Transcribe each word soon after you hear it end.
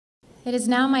It is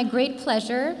now my great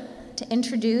pleasure to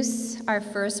introduce our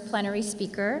first plenary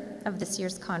speaker of this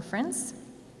year's conference,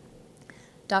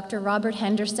 Dr. Robert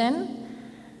Henderson,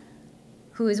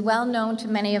 who is well known to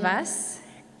many of us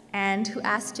and who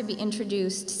asked to be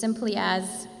introduced simply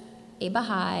as a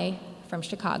Baha'i from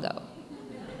Chicago.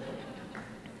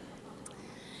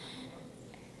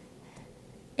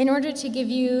 In order to give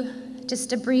you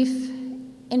just a brief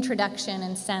introduction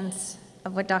and sense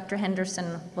of what Dr.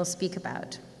 Henderson will speak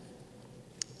about,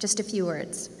 just a few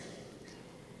words.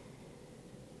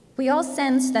 We all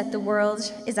sense that the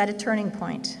world is at a turning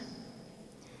point,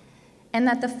 and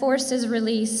that the forces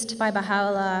released by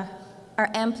Bahá'u'lláh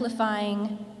are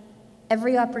amplifying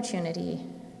every opportunity,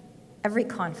 every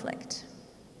conflict.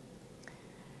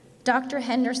 Dr.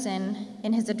 Henderson,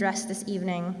 in his address this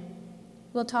evening,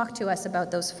 will talk to us about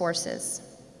those forces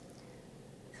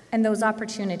and those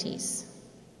opportunities,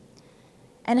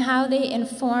 and how they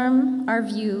inform our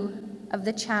view of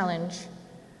the challenge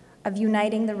of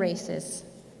uniting the races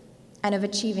and of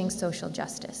achieving social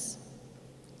justice.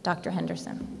 Dr.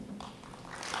 Henderson.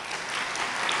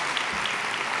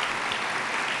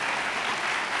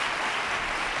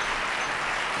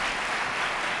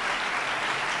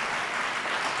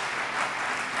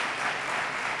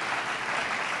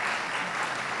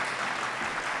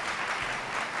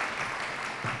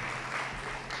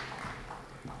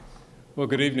 Well,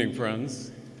 good evening,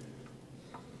 friends.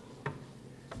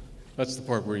 That's the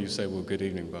part where you say, well, good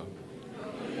evening, Bob.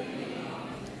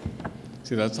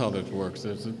 See, that's how this works.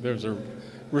 There's a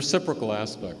reciprocal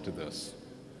aspect to this.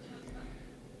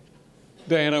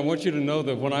 Diane, I want you to know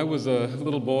that when I was a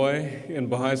little boy in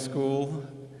Baha'i school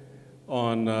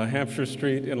on Hampshire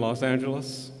Street in Los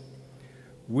Angeles,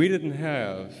 we didn't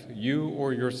have you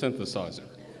or your synthesizer.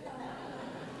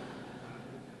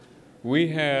 We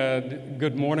had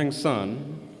Good Morning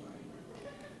Sun.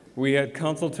 We had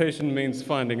Consultation Means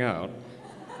Finding Out.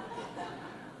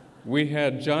 We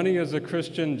had Johnny is a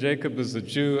Christian, Jacob is a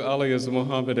Jew, Ali is a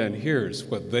Muhammad, and here's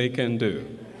what they can do.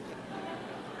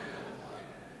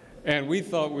 And we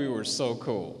thought we were so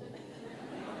cool.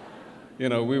 You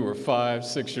know, we were 5,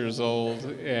 6 years old,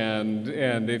 and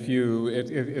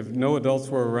if no adults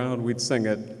were around, we'd sing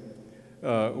it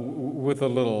with a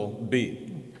little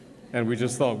beat. And we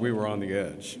just thought we were on the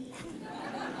edge.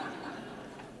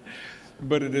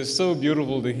 But it is so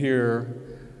beautiful to hear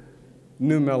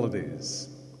new melodies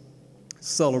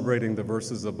celebrating the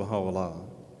verses of Bahá'u'lláh,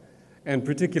 and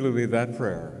particularly that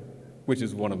prayer, which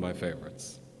is one of my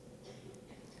favorites.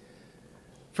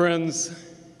 Friends,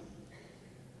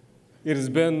 it has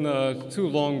been too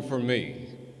long for me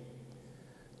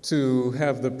to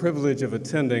have the privilege of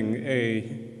attending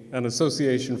an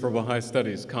Association for Baha'i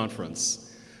Studies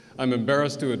conference. I'm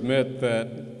embarrassed to admit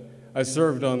that I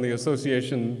served on the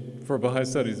Association for Baha'i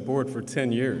Studies board for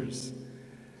 10 years,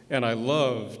 and I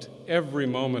loved every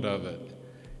moment of it,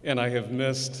 and I have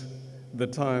missed the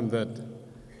time that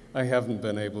I haven't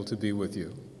been able to be with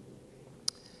you.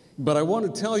 But I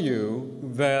want to tell you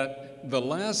that the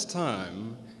last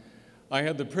time I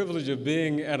had the privilege of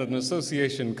being at an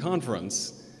association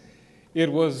conference,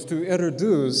 it was to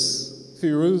introduce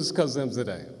Firuz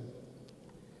Kazemzadeh.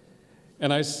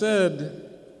 And I said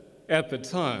at the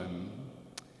time,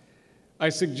 I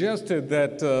suggested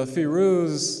that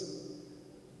Firuz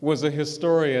was a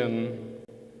historian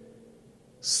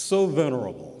so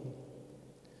venerable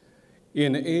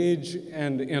in age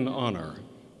and in honor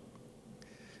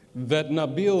that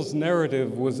Nabil's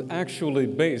narrative was actually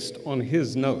based on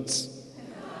his notes.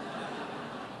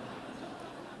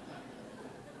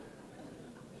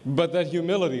 But that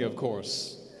humility, of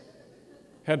course,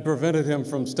 had prevented him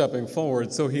from stepping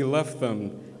forward, so he left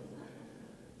them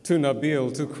to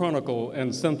Nabil to chronicle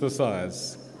and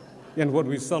synthesize in what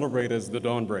we celebrate as the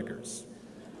Dawnbreakers.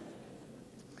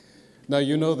 Now,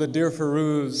 you know that dear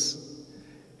Firuz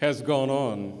has gone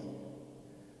on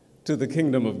to the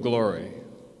kingdom of glory,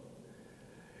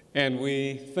 and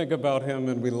we think about him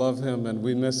and we love him and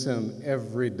we miss him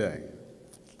every day.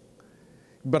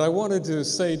 But I wanted to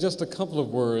say just a couple of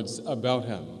words about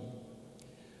him,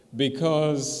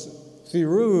 because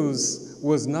Firuz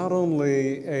was not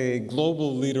only a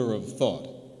global leader of thought,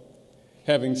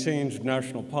 having changed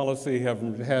national policy,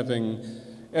 having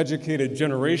educated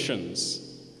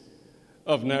generations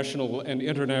of national and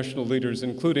international leaders,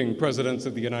 including presidents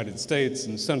of the United States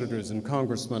and senators and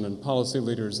congressmen and policy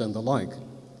leaders and the like,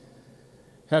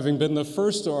 having been the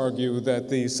first to argue that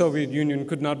the Soviet Union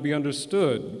could not be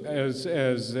understood as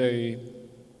a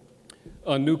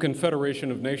new confederation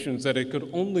of nations, that it could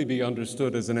only be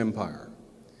understood as an empire,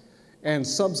 and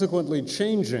subsequently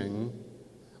changing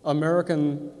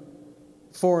American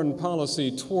foreign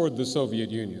policy toward the Soviet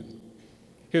Union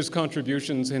his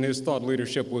contributions and his thought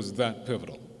leadership was that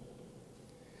pivotal.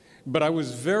 But I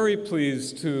was very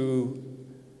pleased to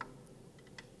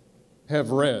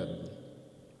have read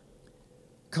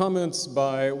comments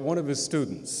by one of his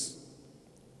students,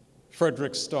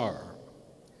 Frederick Starr,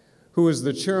 who is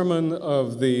the chairman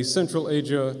of the Central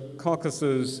Asia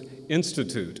Caucasus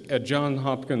Institute at Johns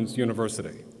Hopkins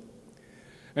University.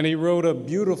 And he wrote a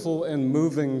beautiful and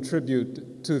moving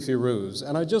tribute to Firuz.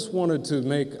 And I just wanted to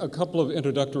make a couple of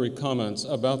introductory comments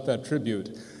about that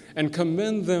tribute and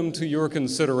commend them to your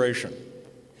consideration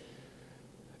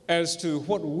as to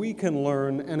what we can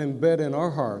learn and embed in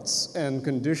our hearts and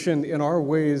condition in our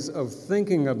ways of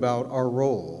thinking about our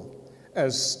role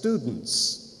as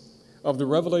students of the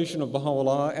Revelation of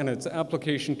Bahá'u'lláh and its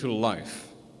application to life.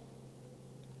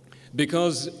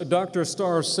 Because Dr.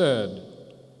 Starr said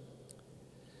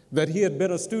that he had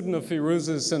been a student of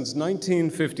Firuz's since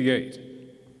 1958,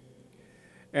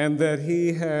 and that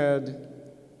he had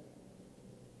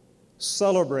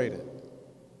celebrated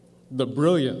the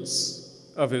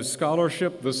brilliance of his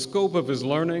scholarship, the scope of his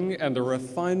learning, and the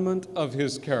refinement of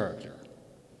his character.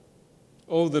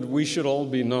 Oh, that we should all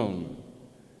be known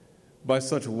by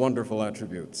such wonderful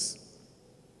attributes.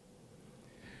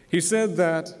 He said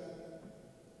that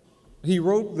he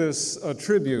wrote this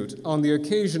tribute on the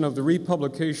occasion of the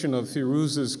republication of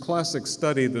Firuz's classic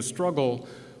study, The Struggle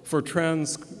for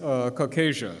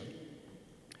Trans-Caucasia,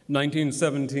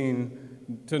 1917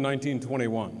 to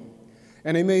 1921.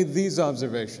 And he made these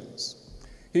observations.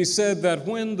 He said that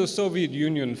when the Soviet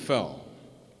Union fell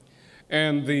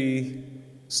and the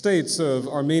states of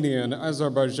Armenia and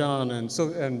Azerbaijan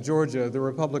and Georgia, the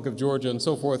Republic of Georgia and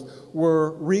so forth,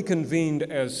 were reconvened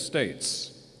as states,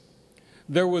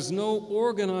 there was no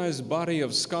organized body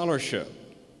of scholarship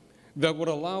that would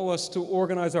allow us to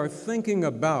organize our thinking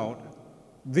about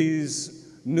these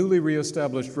newly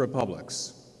reestablished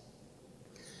republics.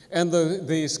 And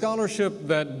the scholarship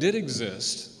that did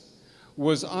exist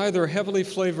was either heavily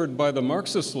flavored by the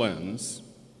Marxist lens,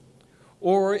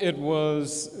 or it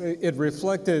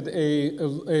reflected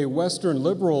a Western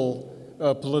liberal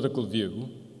political view,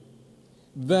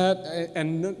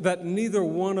 that neither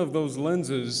one of those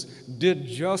lenses did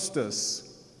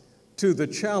justice to the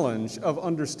challenge of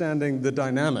understanding the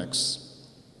dynamics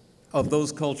of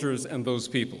those cultures and those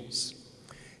peoples.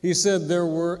 He said there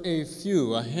were a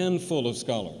handful of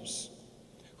scholars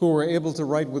who were able to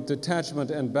write with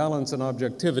detachment and balance and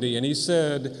objectivity, and he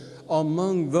said,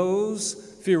 among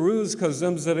those, Firuz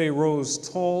Kazemzadeh rose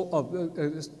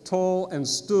tall and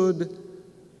stood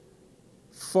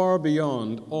far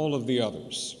beyond all of the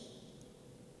others.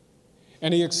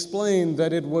 And he explained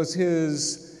that it was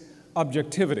his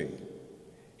objectivity,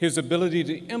 his ability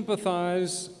to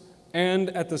empathize and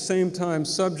at the same time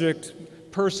subject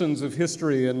persons of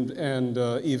history and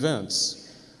events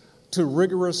to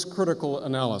rigorous critical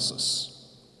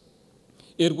analysis.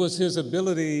 It was his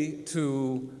ability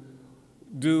to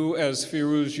do, as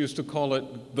Firuz used to call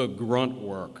it, the grunt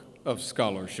work of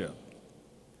scholarship,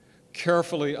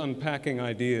 carefully unpacking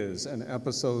ideas and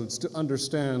episodes to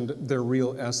understand their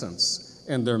real essence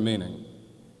and their meaning.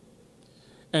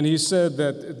 And he said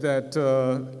that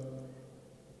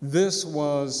this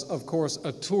was, of course,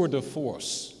 a tour de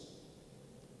force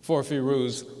for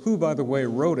Firuz, who, by the way,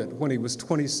 wrote it when he was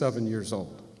 27 years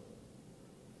old.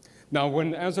 Now,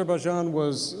 when Azerbaijan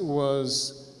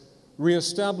was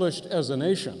reestablished as a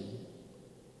nation,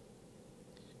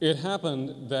 it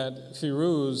happened that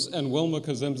Firuz and Wilma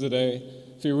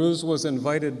Kazemzadeh, Firuz was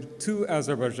invited to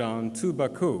Azerbaijan, to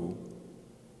Baku,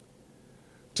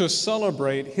 to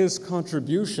celebrate his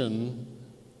contribution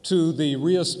to the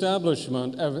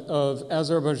reestablishment of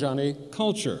Azerbaijani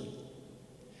culture.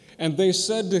 And they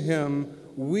said to him,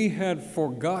 we had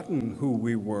forgotten who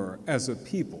we were as a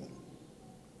people.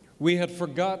 We had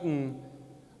forgotten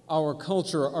our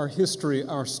culture, our history,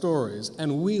 our stories,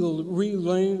 and we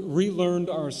relearned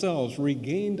ourselves,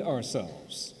 regained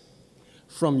ourselves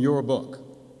from your book.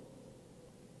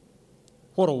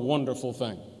 What a wonderful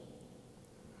thing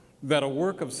that a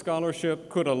work of scholarship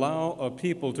could allow a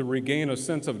people to regain a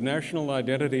sense of national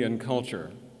identity and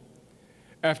culture.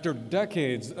 After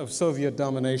decades of Soviet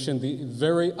domination, the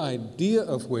very idea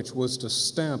of which was to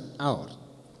stamp out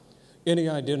any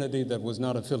identity that was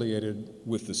not affiliated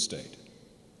with the state.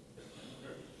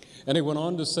 And he went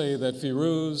on to say that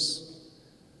Firuz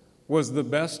was the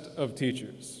best of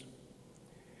teachers.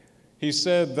 He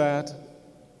said that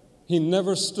he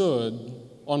never stood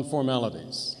on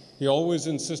formalities. He always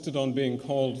insisted on being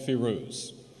called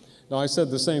Firuz. Now, I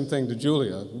said the same thing to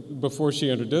Julia before she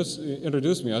introduced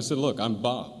me. I said, look, I'm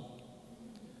Bob.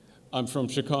 I'm from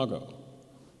Chicago.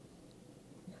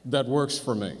 That works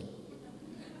for me.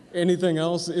 Anything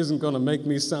else isn't going to make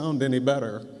me sound any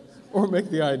better or make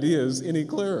the ideas any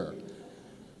clearer.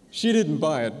 She didn't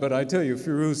buy it, but I tell you,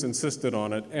 Firuz insisted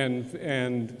on it.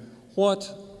 And what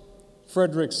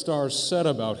Frederick Starr said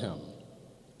about him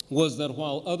was that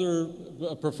while other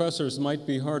professors might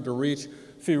be hard to reach,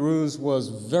 Firuz was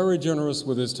very generous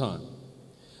with his time.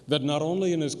 That not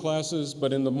only in his classes,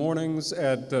 but in the mornings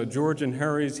at George and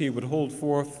Harry's, he would hold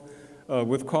forth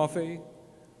with coffee.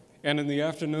 And in the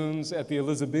afternoons at the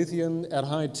Elizabethan at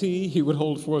high tea, he would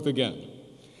hold forth again.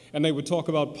 And they would talk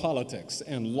about politics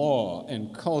and law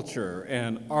and culture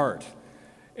and art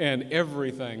and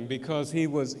everything, because he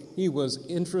was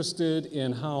interested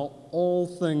in how all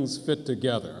things fit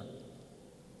together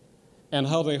and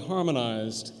how they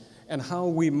harmonized and how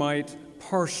we might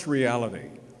parse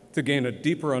reality to gain a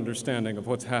deeper understanding of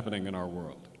what's happening in our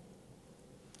world.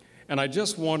 And I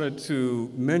just wanted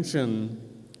to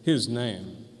mention his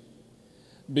name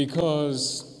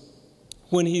because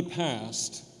when he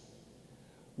passed,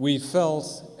 we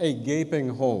felt a gaping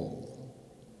hole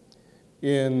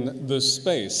in the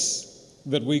space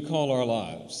that we call our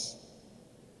lives.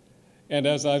 And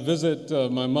as I visit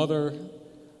my mother,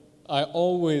 I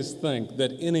always think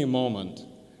that any moment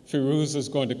Firuz is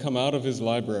going to come out of his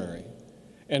library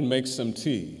and make some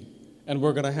tea, and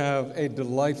we're going to have a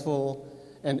delightful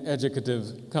and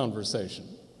educative conversation.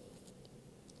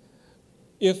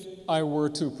 If I were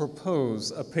to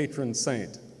propose a patron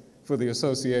saint for the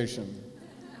association,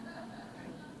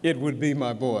 it would be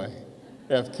my boy,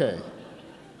 FK.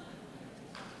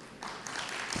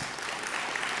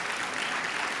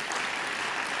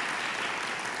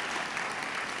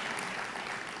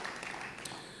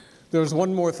 There's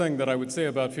one more thing that I would say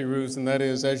about Firuz, and that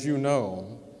is, as you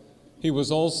know, he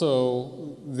was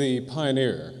also the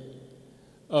pioneer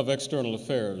of external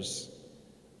affairs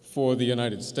for the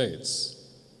United States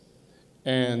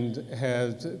and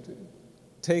had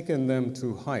taken them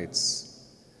to heights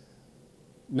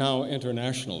now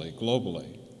internationally,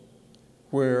 globally,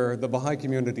 where the Baha'i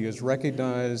community is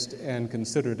recognized and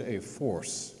considered a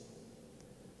force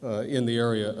in the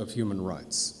area of human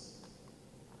rights.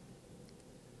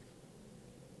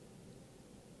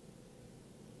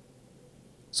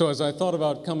 So as I thought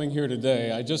about coming here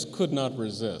today, I just could not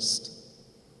resist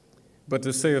but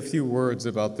to say a few words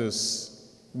about this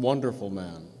wonderful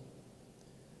man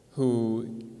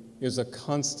who is a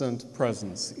constant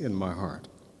presence in my heart.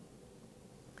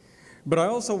 But I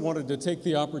also wanted to take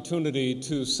the opportunity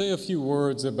to say a few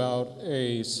words about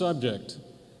a subject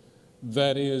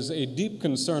that is a deep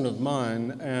concern of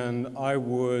mine, and I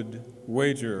would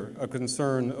wager a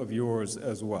concern of yours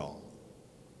as well.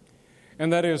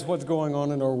 And that is what's going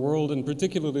on in our world, and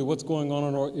particularly what's going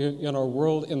on in our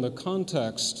world in the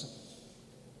context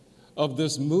of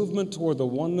this movement toward the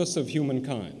oneness of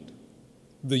humankind,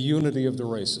 the unity of the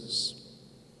races.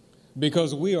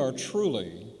 Because we are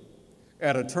truly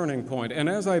at a turning point. And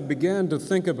as I began to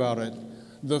think about it,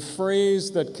 the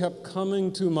phrase that kept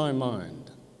coming to my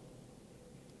mind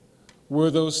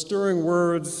were those stirring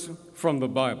words from the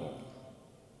Bible.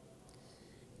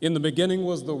 In the beginning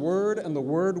was the Word, and the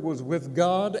Word was with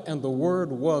God, and the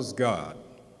Word was God.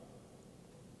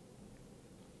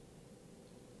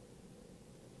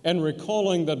 And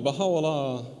recalling that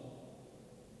Bahá'u'lláh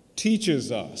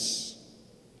teaches us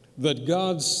that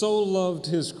God so loved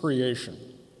his creation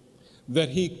that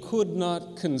he could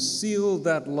not conceal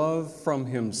that love from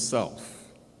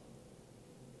himself.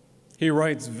 He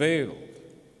writes, "Veiled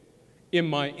in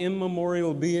my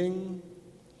immemorial being,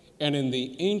 and in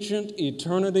the ancient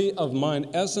eternity of mine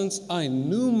essence, I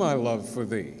knew my love for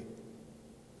thee.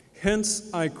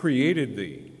 Hence I created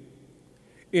thee,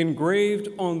 engraved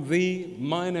on thee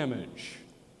mine image,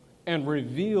 and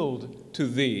revealed to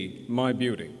thee my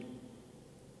beauty."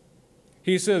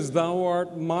 He says, "Thou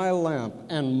art my lamp,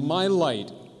 and my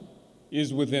light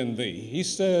is within thee." He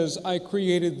says, "I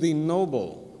created thee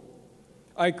noble.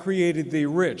 I created thee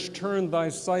rich. Turn thy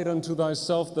sight unto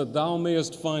thyself, that thou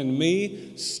mayest find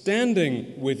me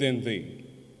standing within thee,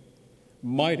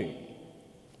 mighty,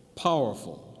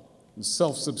 powerful, and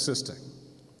self-subsisting."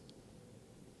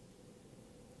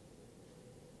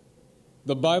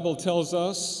 The Bible tells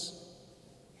us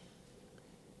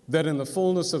that in the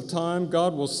fullness of time,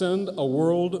 God will send a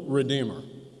world redeemer.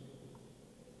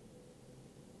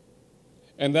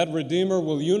 And that redeemer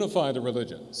will unify the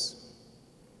religions.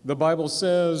 The Bible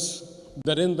says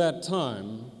that in that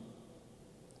time,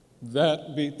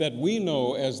 that we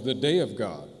know as the day of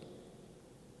God,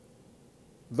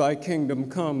 "Thy kingdom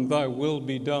come, thy will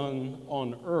be done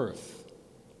on earth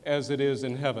as it is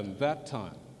in heaven," that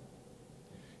time.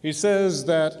 He says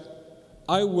that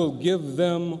I will give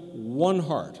them one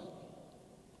heart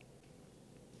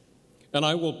And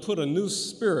I will put a new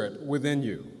spirit within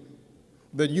you,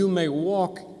 that you may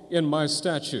walk in my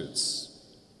statutes.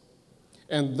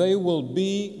 And they will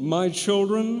be my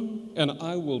children, and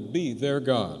I will be their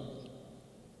God.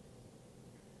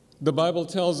 The Bible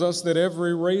tells us that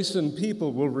every race and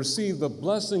people will receive the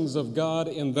blessings of God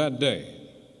in that day.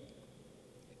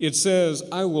 It says,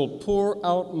 I will pour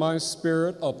out my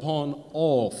spirit upon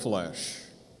all flesh.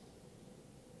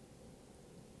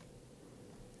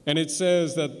 And it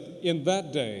says that in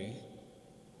that day,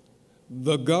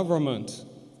 the government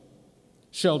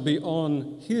shall be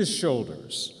on his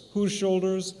shoulders. Whose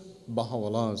shoulders?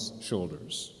 Bahá'u'llah's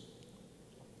shoulders.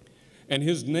 And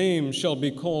his name shall be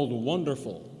called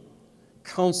Wonderful,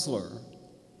 Counselor,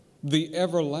 the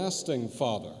Everlasting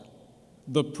Father,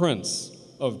 the Prince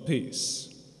of Peace.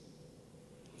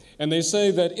 And they say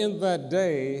that in that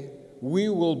day, we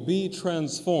will be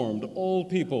transformed. All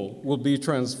people will be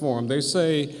transformed. They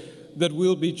say that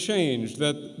we'll be changed,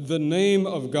 that the name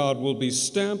of God will be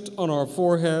stamped on our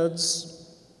foreheads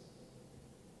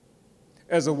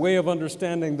as a way of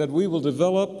understanding that we will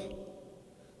develop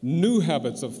new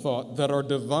habits of thought that are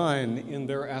divine in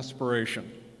their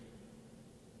aspiration,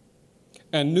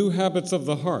 and new habits of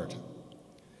the heart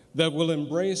that will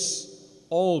embrace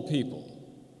all people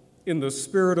in the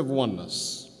spirit of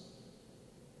oneness,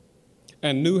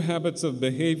 and new habits of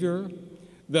behavior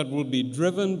that will be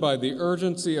driven by the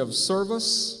urgency of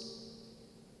service,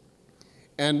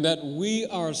 and that we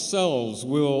ourselves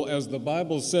will, as the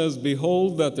Bible says,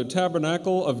 behold that the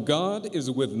tabernacle of God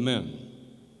is with men,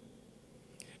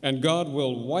 and God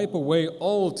will wipe away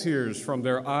all tears from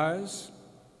their eyes,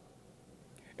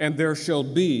 and there shall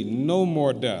be no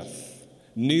more death,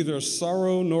 neither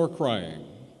sorrow nor crying,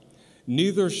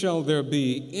 neither shall there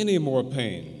be any more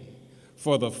pain,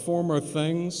 for the former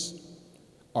things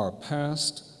are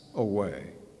passed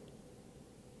away.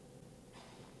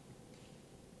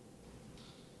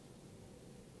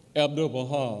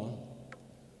 Abdu'l-Baha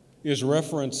is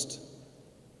referenced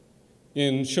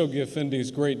in Shoghi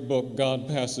Effendi's great book, God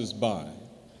Passes By,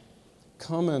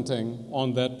 commenting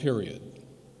on that period.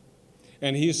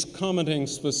 And he's commenting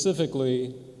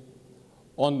specifically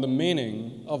on the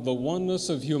meaning of the oneness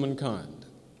of humankind.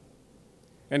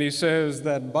 And he says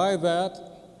that by that,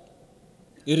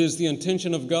 it is the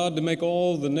intention of God to make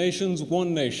all the nations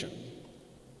one nation,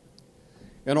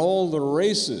 and all the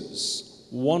races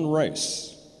one race,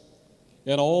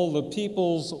 and all the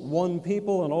peoples one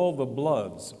people, and all the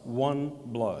bloods one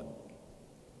blood.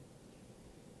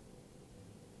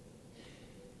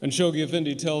 And Shoghi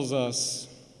Effendi tells us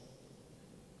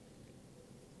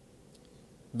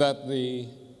that the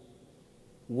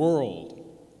world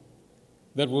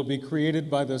that will be created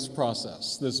by this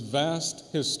process, this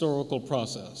vast historical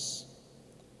process,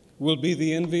 will be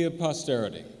the envy of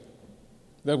posterity,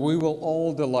 that we will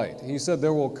all delight. He said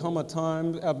there will come a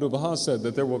time, Abdu'l-Baha said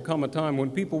that there will come a time when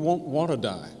people won't want to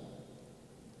die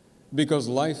because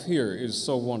life here is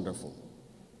so wonderful.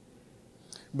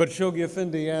 But Shoghi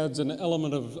Effendi adds an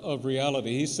element of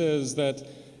reality. He says that,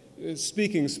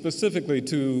 speaking specifically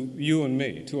to you and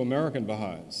me, to American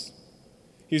Baha'is,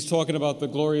 he's talking about the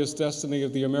glorious destiny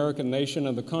of the American nation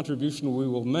and the contribution we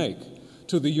will make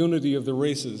to the unity of the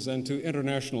races and to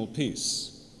international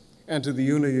peace and to the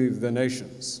unity of the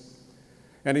nations.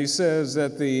 And he says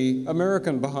that the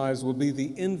American Baha'is will be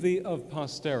the envy of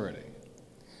posterity.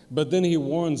 But then he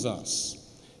warns us.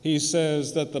 He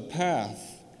says that the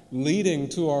path leading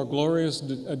to our glorious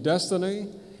destiny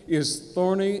is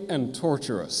thorny and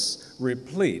tortuous,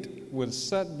 replete with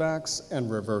setbacks and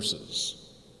reverses.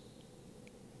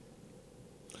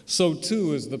 So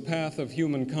too is the path of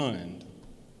humankind,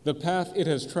 the path it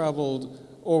has traveled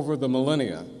over the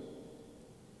millennia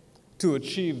to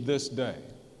achieve this day.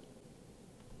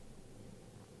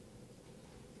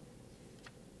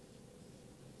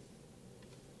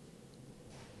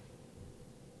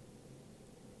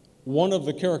 One of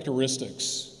the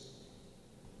characteristics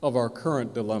of our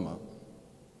current dilemma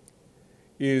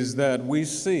is that we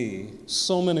see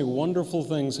so many wonderful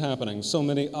things happening, so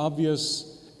many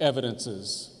obvious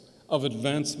evidences of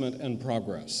advancement and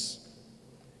progress.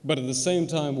 But at the same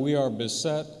time, we are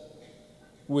beset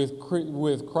with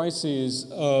crises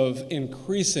of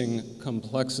increasing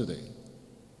complexity.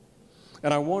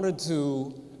 And I wanted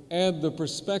to add the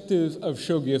perspective of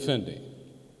Shoghi Effendi,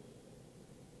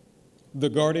 the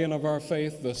guardian of our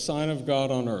faith, the sign of God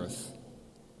on earth,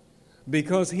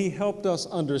 because he helped us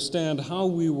understand how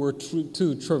we were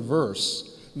to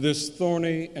traverse this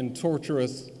thorny and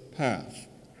tortuous path,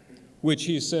 which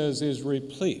he says is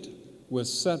replete with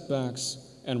setbacks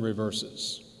and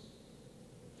reverses.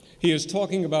 He is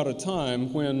talking about a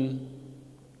time when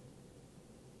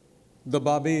the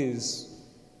Babis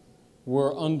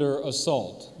were under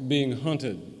assault, being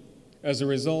hunted as a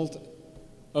result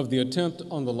of the attempt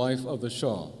on the life of the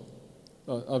Shah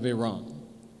of Iran.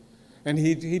 And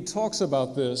he talks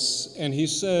about this, and he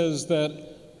says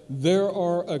that there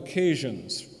are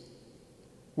occasions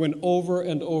when over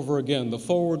and over again the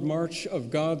forward march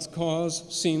of God's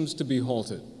cause seems to be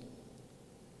halted,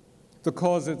 the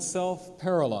cause itself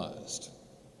paralyzed,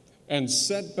 and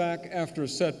setback after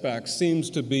setback seems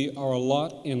to be our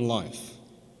lot in life.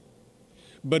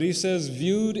 But he says,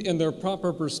 viewed in their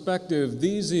proper perspective,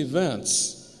 these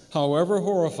events, however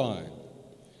horrifying,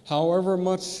 however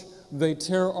much they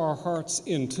tear our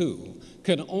in two,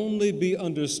 can only be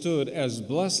understood as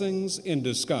blessings in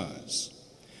disguise.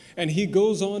 And he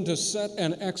goes on to set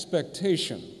an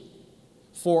expectation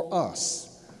for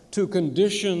us to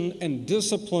condition and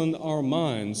discipline our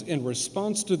minds in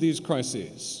response to these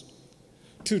crises,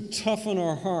 to toughen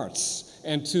our hearts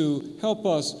and to help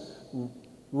us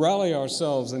rally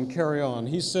ourselves and carry on.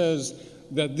 He says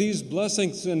that these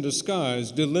blessings in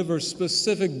disguise deliver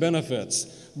specific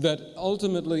benefits that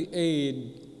ultimately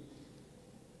aid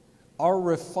our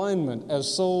refinement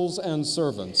as souls and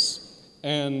servants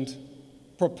and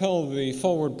propel the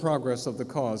forward progress of the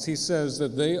cause. He says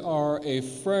that they are a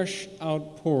fresh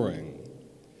outpouring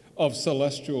of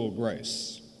celestial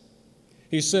grace.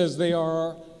 He says they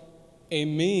are a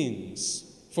means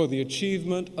for the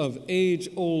achievement of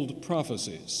age-old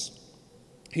prophecies.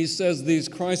 He says these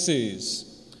crises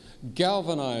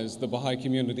galvanize the Baha'i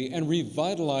community and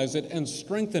revitalize it and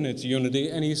strengthen its unity.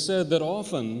 And he said that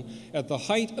often at the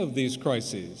height of these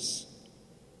crises,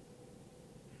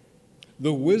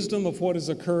 the wisdom of what has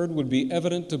occurred would be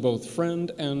evident to both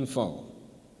friend and foe.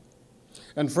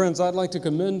 And friends, I'd like to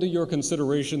commend to your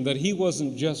consideration that he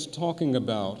wasn't just talking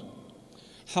about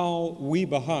how we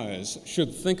Baha'is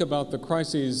should think about the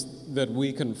crises that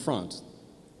we confront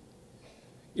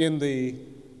in the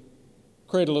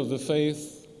cradle of the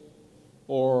faith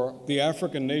or the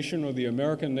African nation or the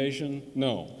American nation.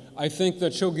 No. I think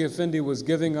that Shoghi Effendi was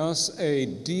giving us a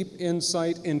deep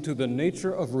insight into the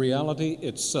nature of reality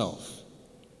itself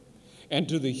and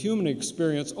to the human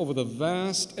experience over the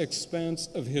vast expanse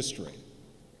of history.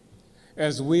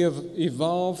 As we have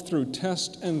evolved through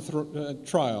test and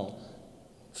trial,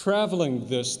 traveling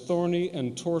this thorny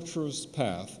and tortuous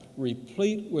path,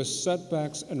 replete with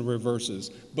setbacks and reverses,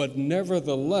 but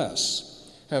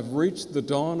nevertheless have reached the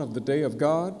dawn of the day of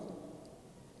God,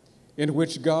 in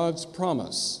which God's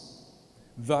promise,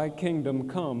 thy kingdom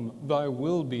come, thy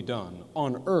will be done,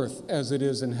 on earth as it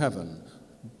is in heaven,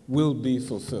 will be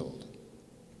fulfilled.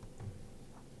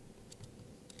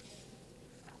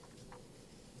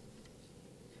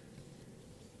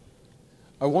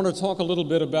 I want to talk a little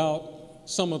bit about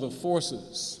some of the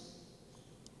forces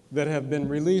that have been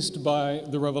released by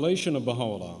the revelation of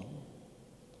Bahá'u'lláh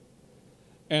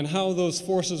and how those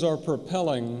forces are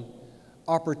propelling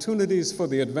opportunities for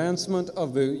the advancement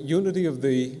of the unity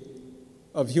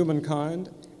of humankind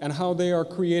and how they are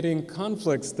creating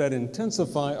conflicts that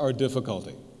intensify our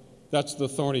difficulty. That's the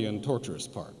thorny and torturous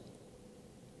part.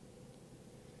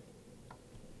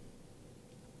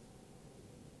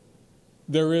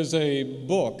 There is a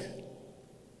book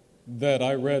that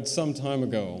I read some time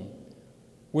ago,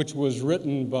 which was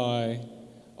written by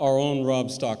our own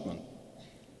Rob Stockman.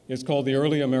 It's called The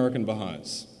Early American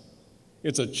Baha'is.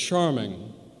 It's a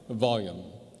charming volume,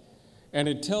 and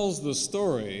it tells the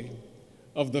story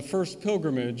of the first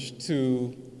pilgrimage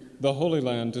to the Holy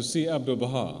Land to see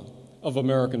Abdu'l-Baha of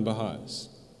American Baha'is.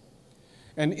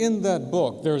 And in that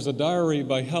book, there's a diary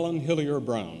by Helen Hillier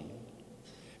Brown,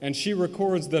 and she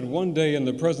records that one day in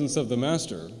the presence of the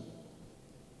Master,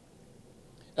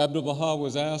 Abdu'l-Baha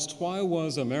was asked, why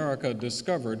was America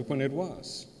discovered when it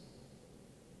was?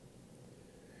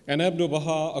 And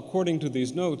Abdu'l-Baha, according to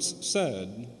these notes,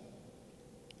 said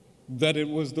that it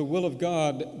was the will of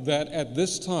God that at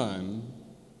this time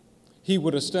he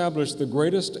would establish the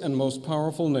greatest and most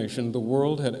powerful nation the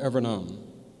world had ever known,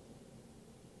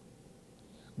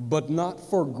 but not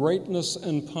for greatness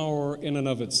and power in and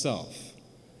of itself.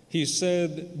 He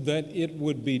said that it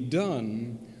would be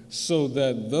done so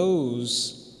that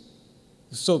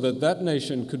that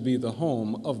nation could be the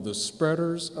home of the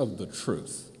spreaders of the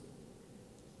truth.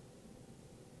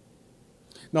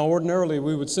 Now, ordinarily,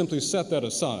 we would simply set that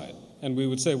aside, and we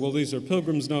would say, well, these are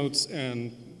Pilgrim's notes,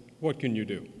 and what can you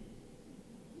do?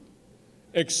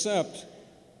 Except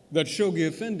that Shoghi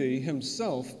Effendi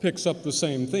himself picks up the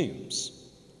same themes.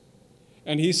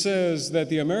 And he says that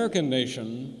the American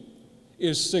nation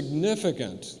is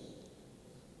significant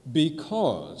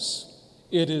because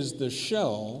it is the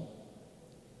shell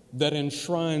that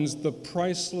enshrines the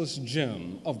priceless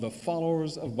gem of the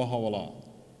followers of Bahá'u'lláh.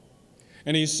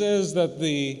 And he says that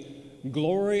the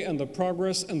glory and the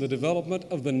progress and the development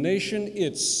of the nation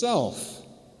itself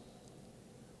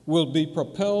will be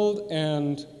propelled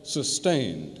and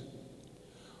sustained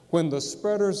when the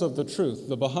spreaders of the truth,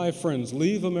 the Baha'i Friends,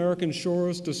 leave American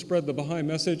shores to spread the Baha'i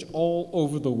message all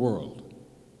over the world.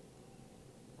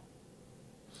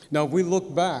 Now, if we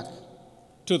look back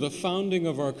to the founding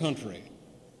of our country,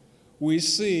 we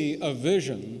see a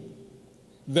vision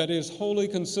that is wholly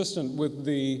consistent with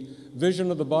the vision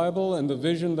of the Bible and the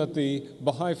vision that the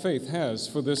Baha'i faith has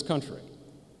for this country.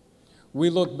 We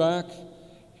look back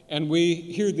and we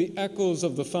hear the echoes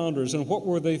of the founders, and what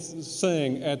were they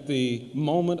saying at the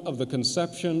moment of the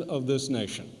conception of this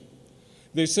nation?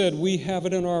 They said, we have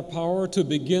it in our power to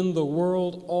begin the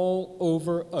world all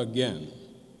over again.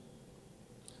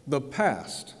 The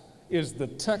past is the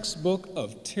textbook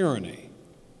of tyranny,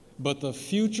 but the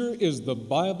future is the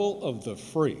Bible of the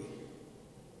free.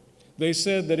 They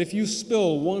said that if you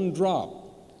spill one drop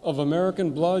of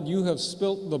American blood, you have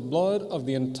spilt the blood of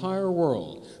the entire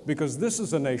world, because this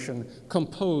is a nation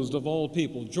composed of all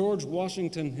people. George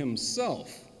Washington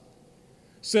himself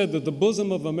said that the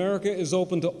bosom of America is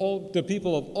open to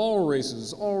people of all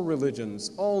races, all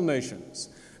religions, all nations,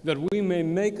 that we may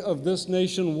make of this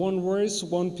nation one race,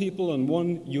 one people, and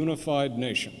one unified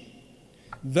nation.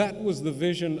 That was the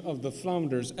vision of the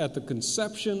founders at the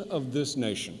conception of this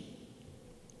nation.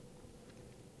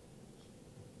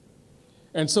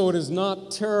 And so it is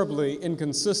not terribly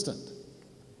inconsistent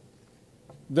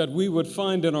that we would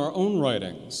find in our own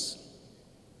writings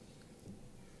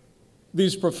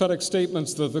these prophetic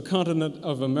statements that the continent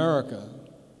of America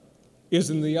is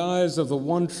in the eyes of the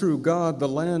one true God, the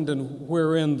land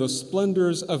wherein the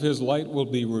splendors of his light will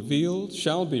be revealed,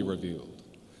 shall be revealed,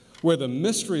 where the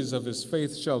mysteries of his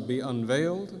faith shall be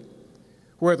unveiled,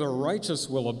 where the righteous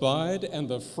will abide and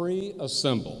the free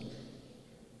assemble.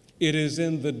 It is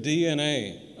in the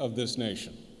DNA of this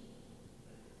nation.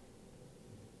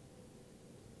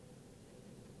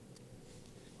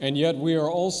 And yet we are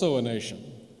also a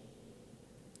nation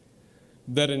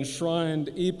that enshrined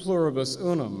E pluribus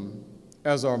unum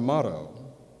as our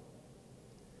motto,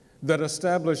 that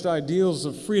established ideals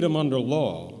of freedom under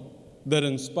law, that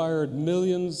inspired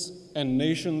millions and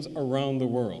nations around the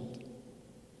world,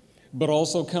 but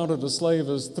also counted a slave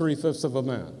as 3/5 of a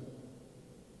man,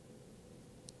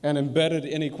 and embedded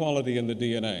inequality in the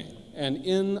DNA. And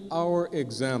in our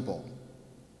example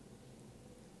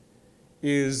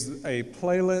is a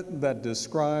playlet that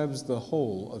describes the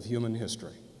whole of human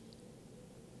history.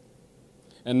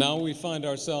 And now we find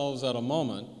ourselves at a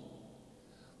moment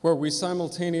where we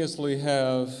simultaneously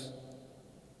have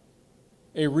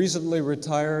a recently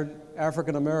retired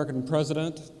African-American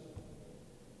president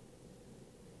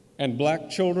and black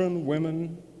children,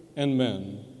 women, and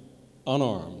men,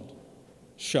 unarmed,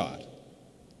 shot,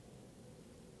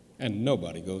 and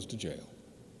nobody goes to jail.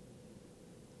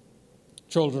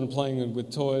 Children playing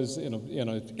with toys in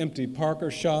an empty park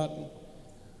are shot.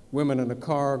 Woman in a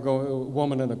car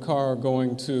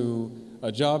going to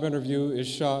a job interview is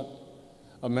shot.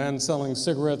 A man selling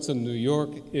cigarettes in New York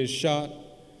is shot.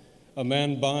 A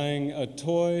man buying a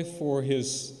toy for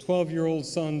his 12-year-old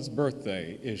son's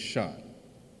birthday is shot.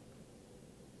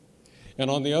 And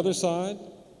on the other side,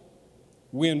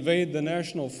 we invade the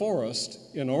national forest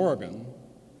in Oregon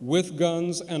with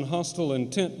guns and hostile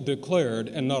intent declared,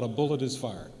 and not a bullet is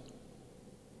fired.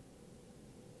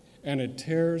 And it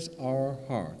tears our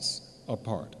hearts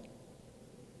apart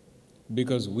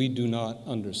because we do not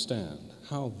understand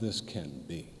how this can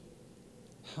be.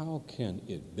 How can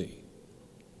it be?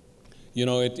 You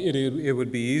know, it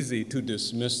would be easy to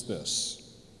dismiss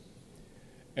this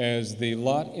as the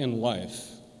lot in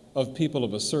life of people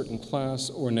of a certain class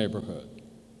or neighborhood.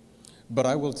 But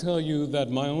I will tell you that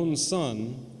my own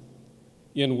son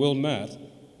in Wilmette,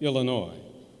 Illinois,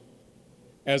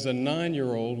 as a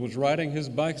 9-year-old, was riding his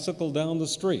bicycle down the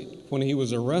street when he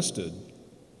was arrested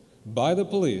by the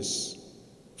police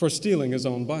for stealing his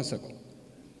own bicycle.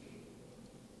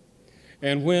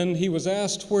 And when he was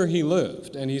asked where he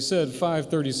lived, and he said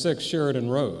 536 Sheridan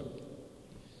Road,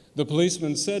 the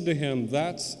policeman said to him,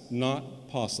 "That's not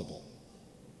possible."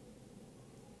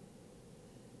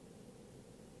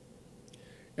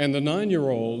 And the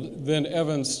 9-year-old then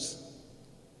evinced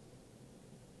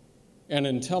an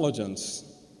intelligence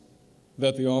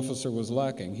that the officer was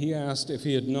lacking. He asked if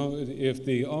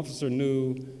the officer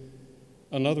knew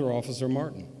another officer,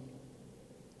 Martin.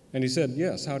 And he said,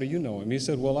 "Yes, how do you know him?" He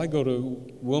said, "Well, I go to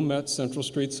Wilmette Central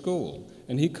Street School."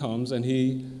 And he comes and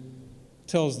he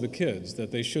tells the kids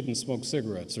that they shouldn't smoke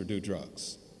cigarettes or do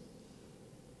drugs.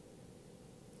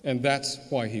 And that's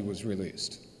why he was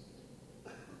released.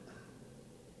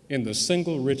 In the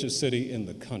single richest city in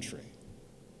the country.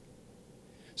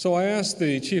 So I asked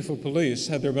the chief of police,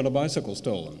 had there been a bicycle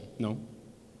stolen? No.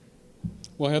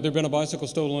 Well, had there been a bicycle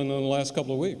stolen in the last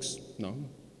couple of weeks? No.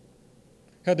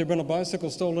 Had there been a bicycle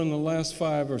stolen in the last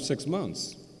 5 or 6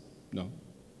 months? No.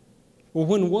 Well,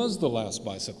 when was the last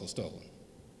bicycle stolen?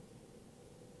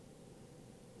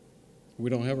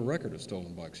 We don't have a record of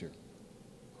stolen bikes here.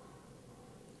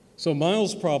 So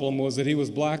Miles' problem was that he was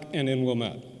black and in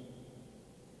Wilmette.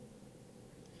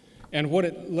 And what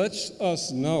it lets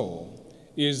us know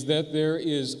is that there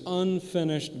is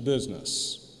unfinished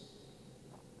business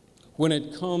when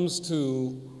it comes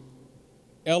to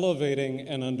elevating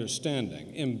an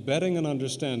understanding, embedding an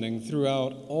understanding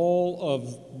throughout all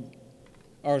of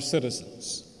our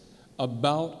citizens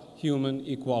about human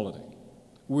equality.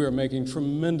 We are making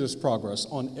tremendous progress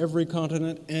on every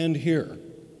continent and here,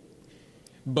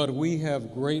 but we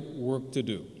have great work to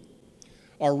do.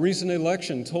 Our recent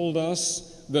election told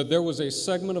us that there was a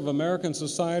segment of American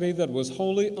society that was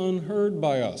wholly unheard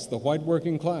by us, the white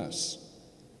working class,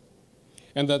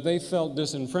 and that they felt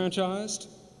disenfranchised,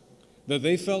 that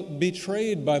they felt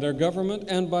betrayed by their government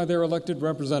and by their elected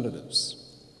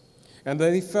representatives, and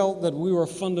they felt that we were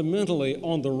fundamentally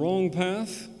on the wrong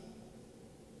path,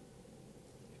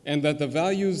 and that the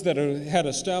values that had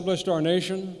established our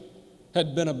nation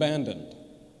had been abandoned.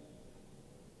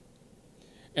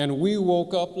 And we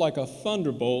woke up like a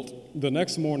thunderbolt the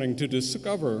next morning to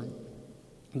discover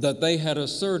that they had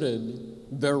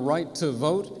asserted their right to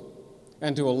vote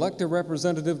and to elect a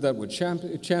representative that would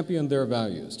champion their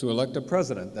values, to elect a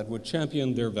president that would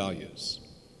champion their values.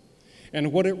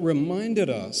 And what it reminded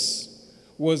us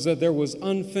was that there was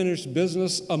unfinished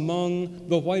business among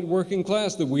the white working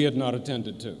class that we had not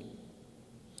attended to.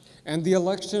 And the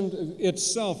election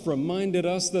itself reminded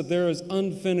us that there is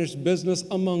unfinished business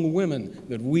among women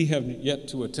that we have yet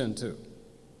to attend to.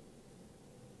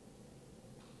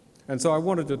 And so I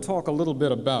wanted to talk a little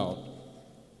bit about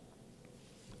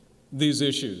these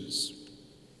issues.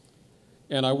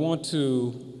 And I want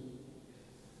to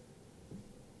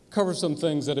cover some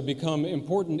things that have become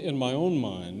important in my own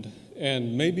mind,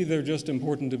 and maybe they're just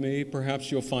important to me.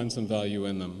 Perhaps you'll find some value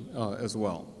in them as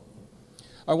well.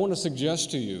 I want to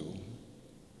suggest to you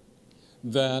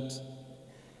that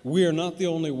we are not the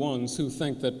only ones who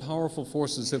think that powerful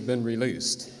forces have been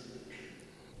released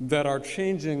that are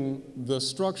changing the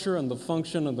structure and the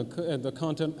function and the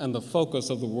content and the focus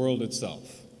of the world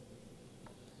itself.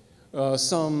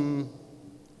 Some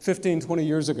 15, 20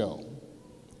 years ago,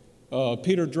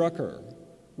 Peter Drucker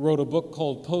wrote a book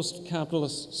called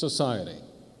Post-Capitalist Society.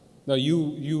 Now,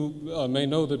 you may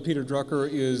know that Peter Drucker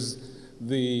is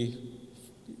the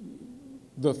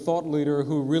thought leader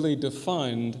who really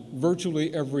defined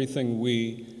virtually everything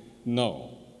we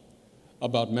know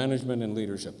about management and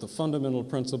leadership. The fundamental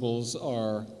principles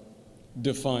are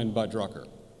defined by Drucker.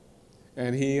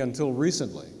 And he, until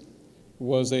recently,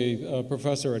 was a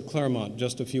professor at Claremont,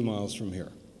 just a few miles from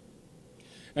here.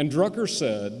 And Drucker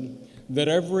said that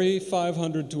every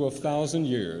 500 to 1,000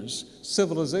 years,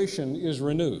 civilization is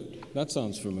renewed. That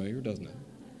sounds familiar, doesn't it?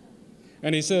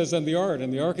 And he says, and the art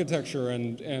and the architecture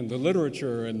and the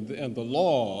literature and the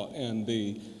law and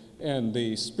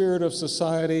the spirit of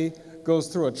society goes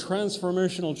through a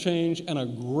transformational change, and a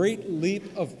great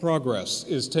leap of progress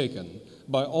is taken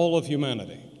by all of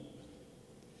humanity.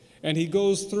 And he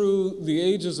goes through the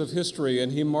ages of history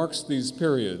and he marks these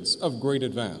periods of great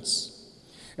advance.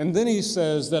 And then he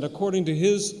says that according to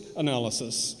his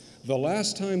analysis, the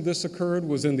last time this occurred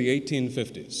was in the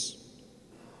 1850s.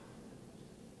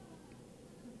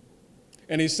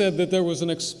 And he said that there was an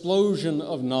explosion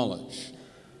of knowledge,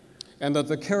 and that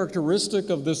the characteristic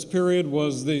of this period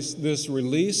was this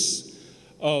release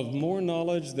of more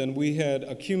knowledge than we had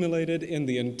accumulated in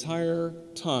the entire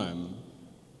time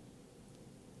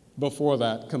before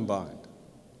that combined.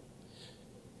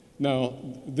 Now,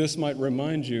 this might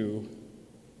remind you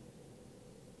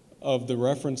of the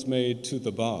reference made to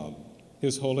the Bab,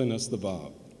 His Holiness the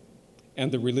Bab,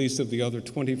 and the release of the other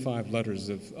 25 letters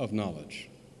of knowledge.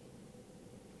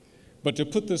 But to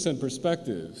put this in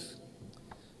perspective,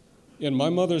 in my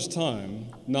mother's time,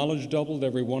 knowledge doubled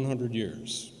every 100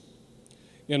 years.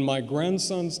 In my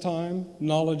grandson's time,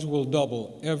 knowledge will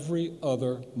double every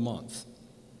other month.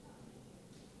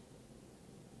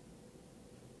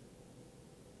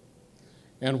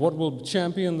 And what will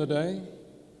champion the day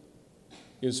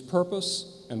is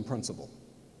purpose and principle.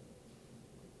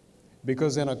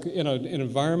 Because in an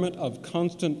environment of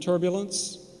constant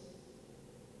turbulence,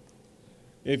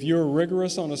 if you're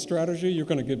rigorous on a strategy, you're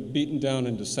going to get beaten down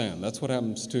into sand. That's what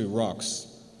happens to rocks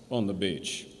on the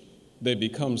beach. they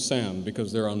become sand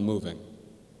because they're unmoving.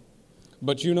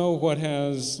 But you know what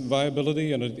has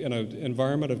viability in an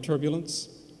environment of turbulence?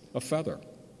 A feather.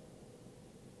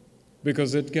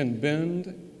 Because it can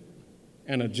bend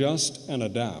and adjust and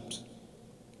adapt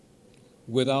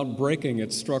without breaking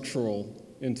its structural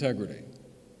integrity.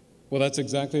 Well, that's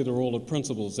exactly the role of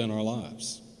principles in our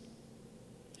lives.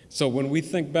 So when we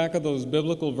think back of those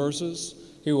biblical verses,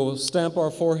 He will stamp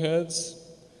our foreheads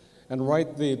and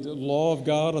write the law of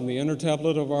God on the inner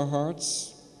tablet of our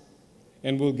hearts,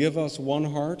 and will give us one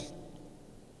heart.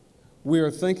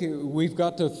 We've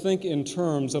got to think in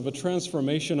terms of a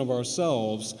transformation of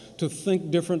ourselves, to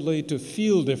think differently, to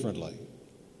feel differently,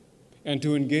 and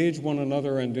to engage one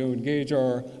another and to engage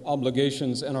our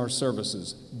obligations and our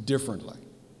services differently.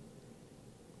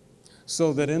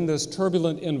 So that in this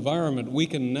turbulent environment, we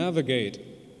can navigate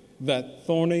that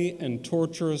thorny and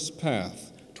tortuous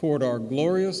path toward our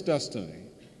glorious destiny,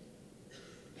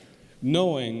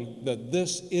 knowing that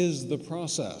this is the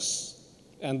process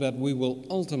and that we will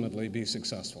ultimately be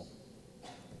successful.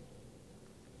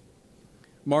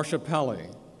 Marcia Pally,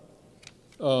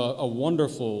 a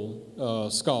wonderful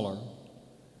scholar,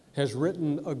 has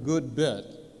written a good bit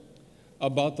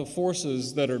about the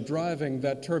forces that are driving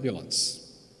that turbulence.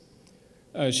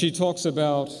 She talks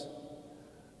about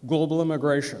global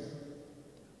immigration,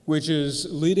 which is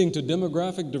leading to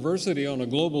demographic diversity on a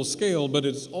global scale, but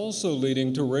it's also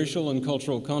leading to racial and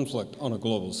cultural conflict on a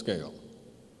global scale.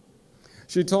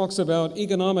 She talks about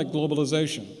economic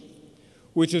globalization,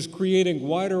 which is creating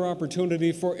wider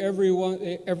opportunity for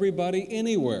everybody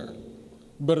anywhere,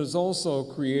 but is also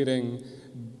creating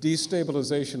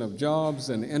destabilization of jobs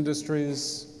and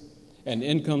industries and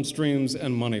income streams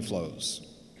and money flows.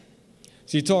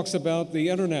 She talks about the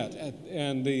internet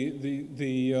and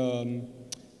the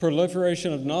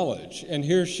proliferation of knowledge, and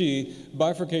here she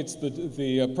bifurcates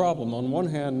the problem. On one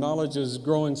hand, knowledge is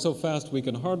growing so fast we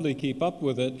can hardly keep up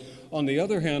with it. On the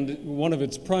other hand, one of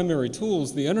its primary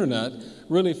tools, the internet,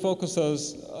 really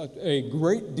focuses a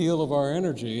great deal of our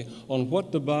energy on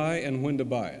what to buy and when to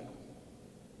buy it,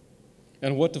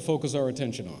 and what to focus our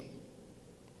attention on.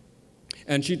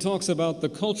 And she talks about the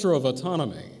culture of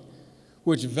autonomy,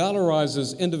 which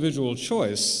valorizes individual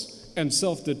choice and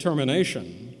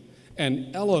self-determination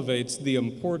and elevates the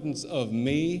importance of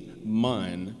me,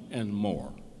 mine, and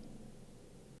more.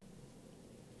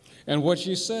 And what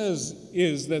she says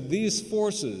is that these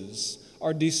forces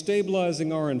are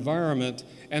destabilizing our environment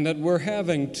and that we're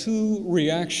having two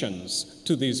reactions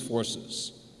to these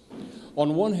forces.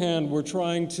 On one hand, we're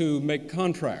trying to make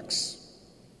contracts,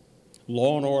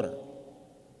 law and order,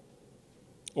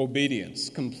 obedience,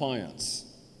 compliance.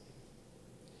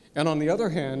 And on the other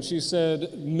hand, she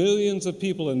said, millions of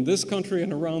people in this country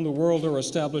and around the world are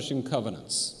establishing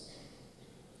covenants.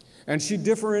 And she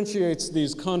differentiates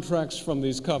these contracts from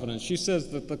these covenants. She says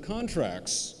that the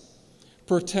contracts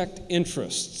protect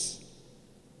interests.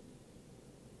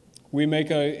 We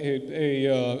make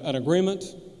an agreement,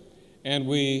 and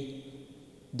we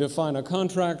define a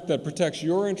contract that protects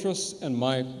your interests and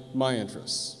my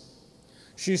interests.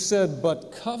 She said,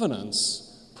 but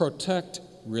covenants protect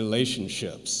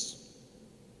relationships.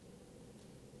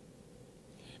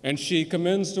 And she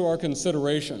commends to our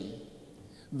consideration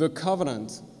the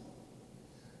covenant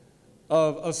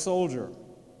of a soldier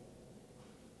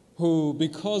who,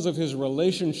 because of his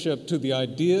relationship to the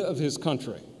idea of his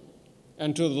country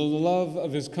and to the love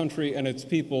of his country and its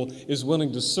people, is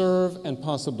willing to serve and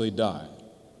possibly die.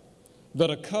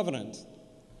 That a covenant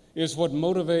is what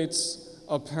motivates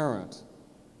a parent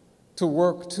to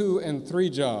work 2 and 3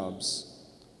 jobs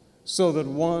so that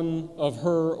one of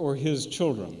her or his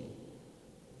children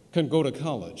can go to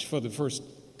college for the first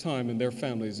time in their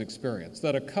family's experience.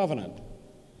 That a covenant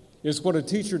is what a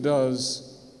teacher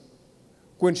does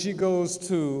when she goes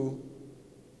to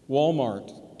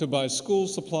Walmart to buy school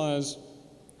supplies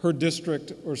her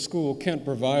district or school can't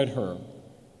provide her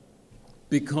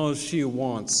because she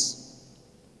wants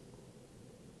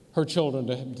her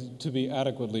children to be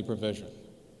adequately provisioned.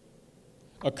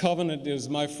 A covenant is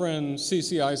my friend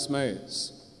Cece Ice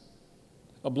Mays,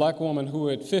 a black woman who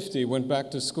at 50 went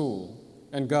back to school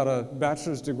and got a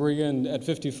bachelor's degree, and at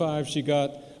 55 she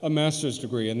got a master's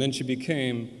degree, and then she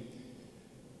became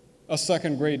a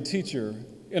second-grade teacher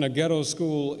in a ghetto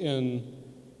school in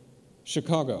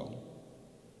Chicago.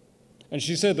 And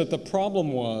she said that the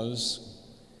problem was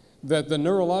that the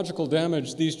neurological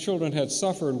damage these children had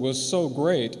suffered was so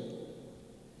great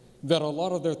that a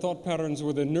lot of their thought patterns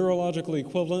were the neurological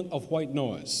equivalent of white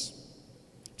noise,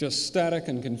 just static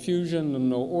and confusion and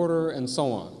no order and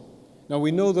so on. Now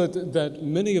we know that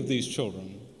many of these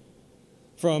children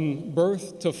from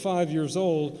birth to 5 years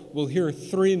old will hear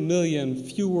 3 million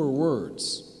fewer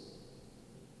words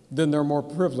than their more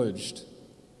privileged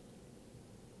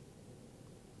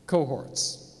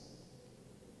cohorts.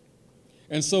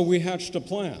 And so we hatched a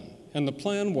plan, and the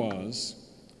plan was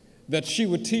that she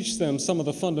would teach them some of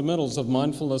the fundamentals of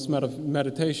mindfulness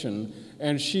meditation,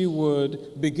 and she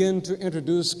would begin to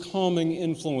introduce calming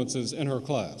influences in her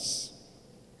class.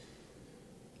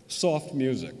 Soft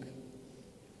music,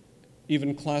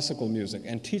 even classical music,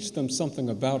 and teach them something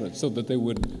about it so that they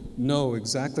would know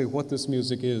exactly what this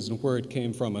music is and where it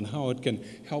came from and how it can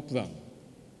help them.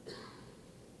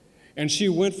 And she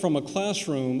went from a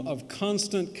classroom of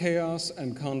constant chaos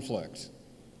and conflict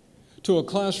to a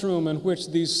classroom in which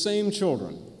these same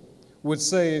children would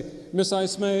say, "Miss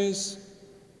Ice Mays,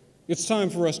 it's time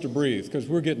for us to breathe because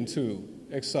we're getting too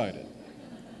excited.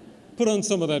 Put on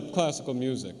some of that classical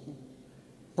music,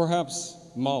 perhaps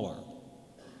Mahler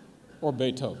or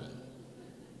Beethoven."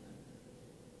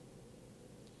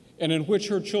 And in which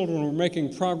her children were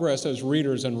making progress as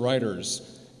readers and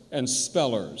writers and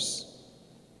spellers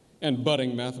and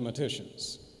budding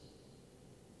mathematicians.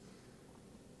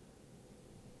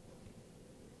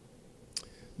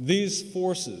 These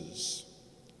forces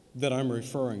that I'm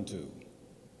referring to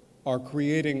are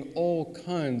creating all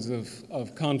kinds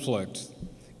of conflict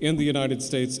in the United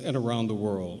States and around the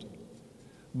world.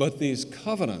 But these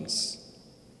covenants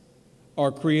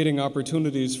are creating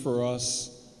opportunities for us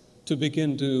to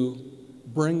begin to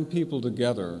bring people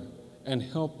together and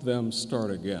help them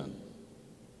start again.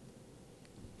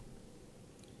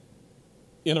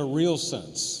 In a real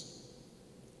sense,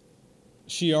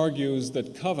 she argues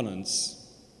that covenants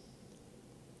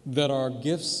that are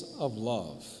gifts of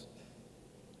love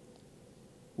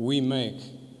we make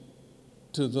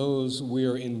to those we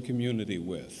are in community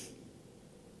with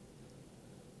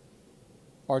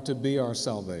are to be our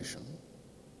salvation.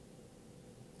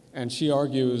 And she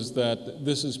argues that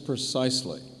this is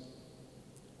precisely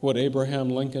what Abraham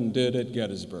Lincoln did at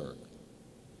Gettysburg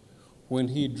when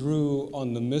he drew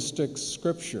on the mystic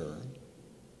scripture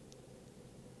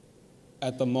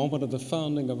at the moment of the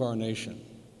founding of our nation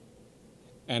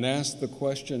and asked the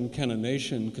question, can a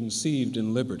nation conceived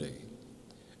in liberty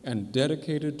and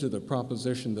dedicated to the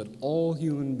proposition that all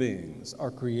human beings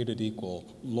are created equal,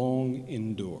 long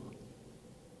endure?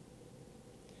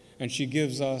 And she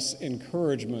gives us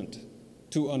encouragement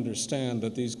to understand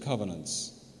that these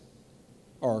covenants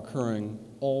are occurring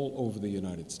all over the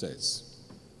United States.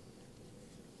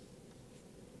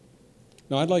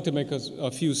 Now, I'd like to make a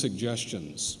few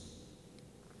suggestions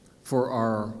for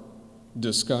our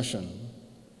discussion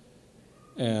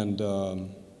and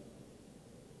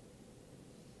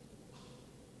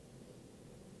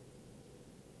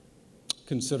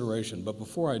consideration. But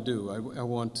before I do, I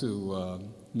want to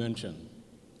mention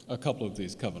a couple of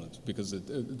these covenants because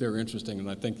they're interesting, and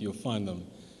I think you'll find them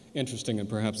interesting and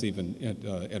perhaps even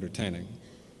entertaining.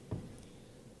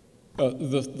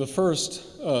 The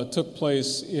first took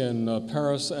place in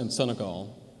Paris and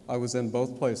Senegal. I was in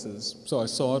both places, so I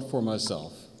saw it for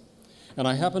myself. And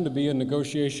I happened to be in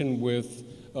negotiation with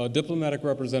diplomatic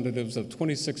representatives of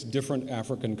 26 different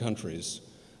African countries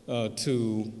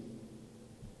to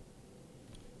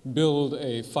build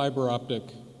a fiber optic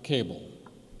cable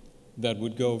that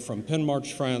would go from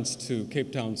Penmarch, France to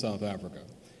Cape Town, South Africa,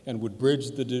 and would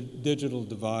bridge the digital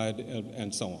divide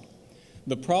and so on.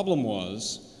 The problem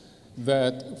was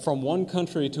that from one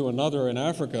country to another in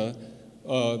Africa,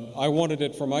 I wanted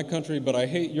it for my country, but I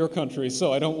hate your country,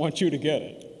 so I don't want you to get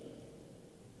it.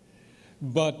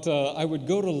 But I would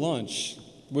go to lunch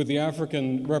with the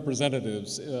African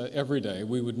representatives every day.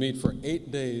 We would meet for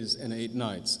 8 days and 8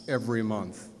 nights every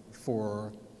month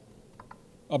for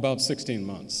about 16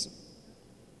 months.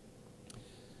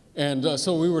 And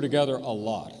so we were together a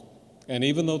lot. And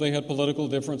even though they had political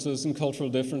differences and cultural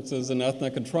differences and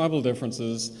ethnic and tribal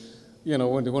differences, you know,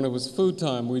 when it was food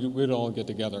time, we'd all get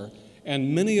together.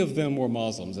 And many of them were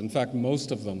Muslims. In fact,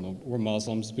 most of them were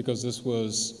Muslims because this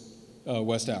was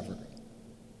West Africa.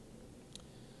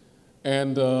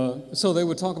 And so they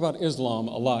would talk about Islam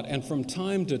a lot. And from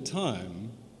time to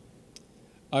time,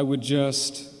 I would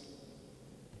just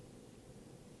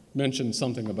mention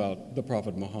something about the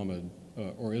Prophet Muhammad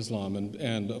or Islam.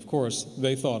 And of course,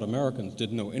 they thought Americans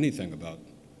didn't know anything about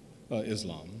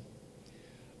Islam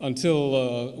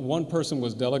until one person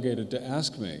was delegated to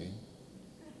ask me.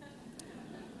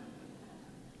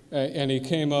 And he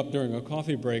came up during a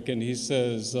coffee break and he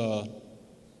says,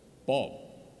 Bob,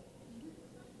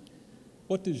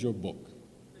 what is your book?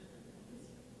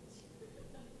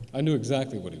 I knew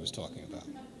exactly what he was talking about.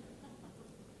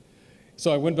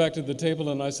 So I went back to the table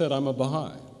and I said, I'm a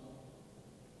Baha'i.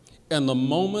 And the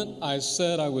moment I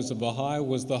said I was a Baha'i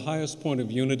was the highest point of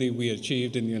unity we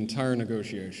achieved in the entire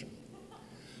negotiation.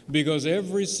 Because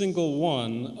every single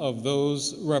one of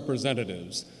those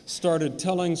representatives started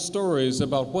telling stories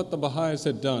about what the Baha'is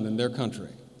had done in their country.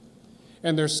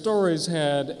 And their stories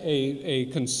had a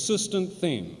consistent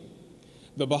theme.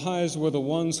 The Baha'is were the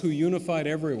ones who unified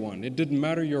everyone. It didn't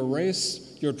matter your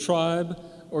race, your tribe,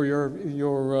 or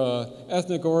your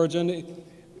ethnic origin.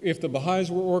 If the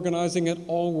Baha'is were organizing it,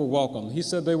 all were welcome. He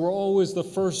said they were always the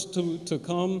first to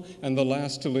come and the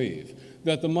last to leave,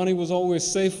 that the money was always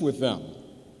safe with them,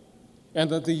 and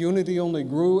that the unity only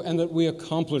grew, and that we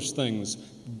accomplished things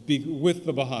with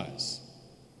the Baha'is.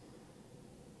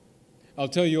 I'll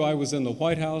tell you, I was in the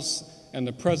White House, and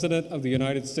the President of the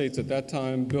United States at that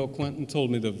time, Bill Clinton, told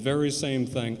me the very same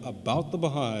thing about the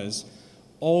Baha'is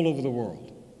all over the world.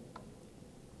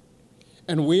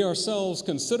 And we ourselves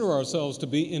consider ourselves to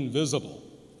be invisible.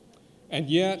 And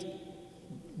yet,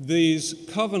 these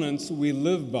covenants we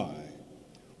live by,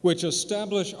 which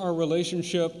establish our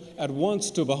relationship at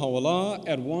once to Bahá'u'lláh,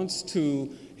 at once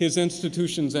to his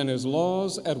institutions and his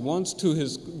laws, at once to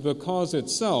the cause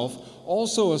itself,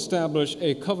 also establish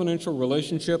a covenantal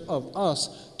relationship of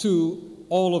us to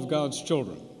all of God's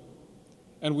children.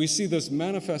 And we see this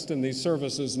manifest in these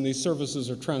services, and these services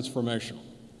are transformational.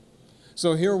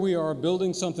 So here we are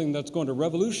building something that's going to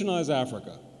revolutionize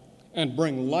Africa and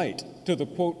bring light to the,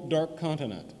 quote, dark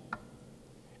continent.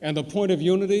 And the point of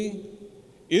unity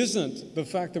isn't the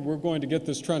fact that we're going to get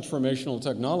this transformational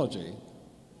technology.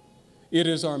 It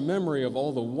is our memory of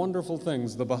all the wonderful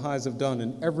things the Baha'is have done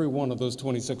in every one of those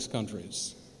 26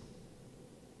 countries,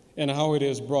 and how it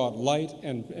has brought light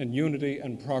and unity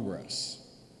and progress.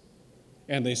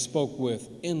 And they spoke with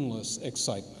endless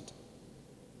excitement.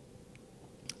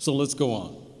 So let's go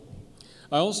on.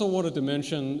 I also wanted to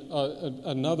mention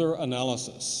another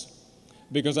analysis,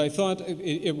 because I thought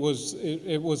it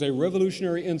was a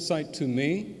revolutionary insight to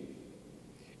me,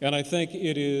 and I think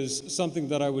it is something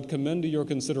that I would commend to your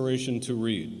consideration to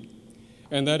read.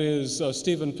 And that is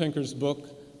Steven Pinker's book,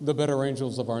 The Better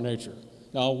Angels of Our Nature.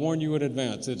 Now, I'll warn you in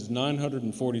advance, it's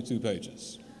 942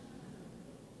 pages.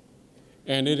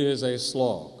 And it is a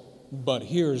slog, but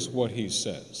here's what he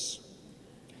says.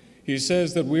 He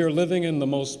says that we are living in the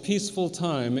most peaceful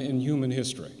time in human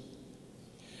history,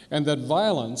 and that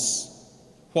violence,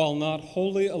 while not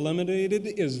wholly eliminated,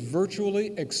 is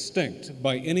virtually extinct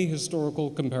by any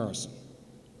historical comparison.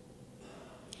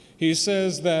 He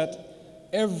says that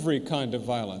every kind of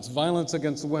violence, violence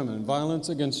against women, violence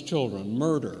against children,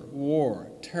 murder, war,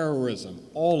 terrorism,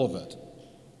 all of it,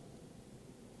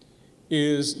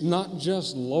 is not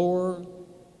just lower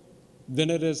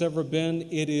than it has ever been,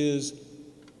 it is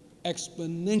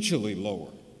exponentially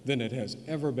lower than it has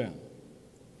ever been.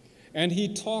 And he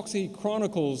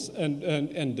chronicles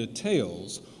and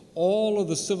details all of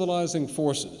the civilizing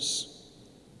forces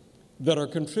that are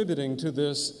contributing to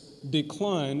this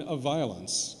decline of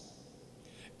violence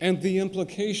and the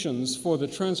implications for the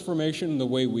transformation in the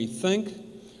way we think,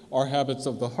 our habits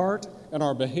of the heart, and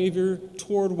our behavior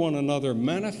toward one another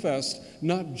manifest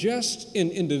not just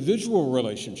in individual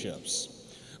relationships,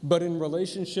 but in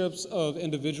relationships of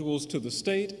individuals to the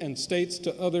state and states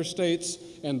to other states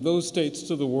and those states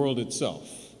to the world itself.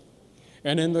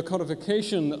 And in the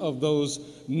codification of those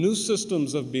new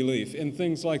systems of belief in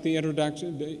things like the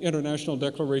International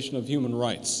Declaration of Human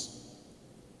Rights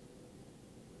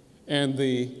and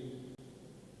the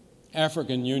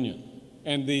African Union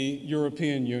and the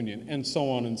European Union and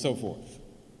so on and so forth.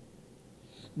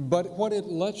 But what it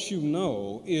lets you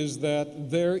know is that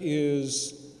there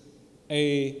is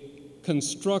a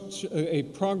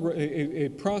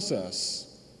process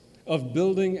of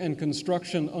building and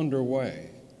construction underway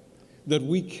that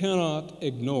we cannot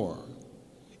ignore,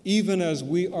 even as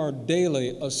we are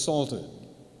daily assaulted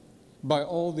by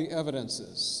all the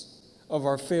evidences of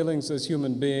our failings as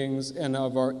human beings and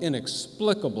of our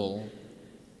inexplicable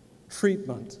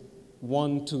treatment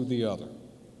one to the other.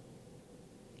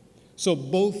 So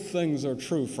both things are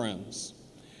true, friends.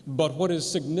 But what is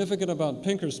significant about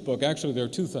Pinker's book, actually there are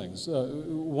two things.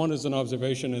 One is an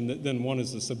observation, and then one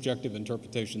is the subjective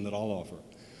interpretation that I'll offer.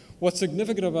 What's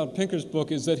significant about Pinker's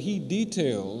book is that he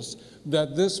details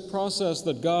that this process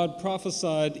that God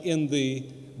prophesied in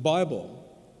the Bible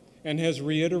and has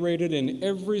reiterated in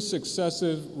every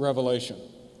successive revelation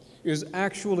is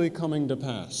actually coming to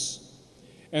pass,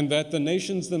 and that the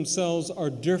nations themselves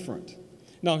are different.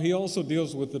 Now, he also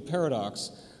deals with the paradox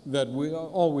that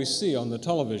all we see on the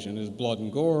television is blood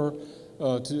and gore.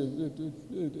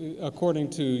 According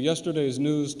to yesterday's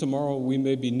news, tomorrow we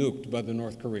may be nuked by the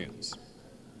North Koreans.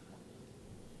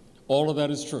 All of that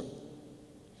is true.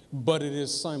 but it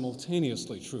is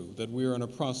simultaneously true that we are in a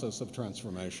process of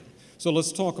transformation. So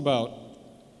let's talk about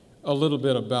a little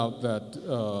bit about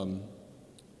that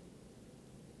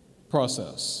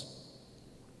process.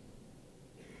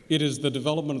 It is the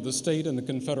development of the state and the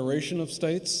confederation of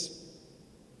states.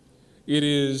 It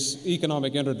is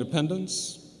economic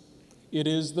interdependence. It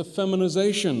is the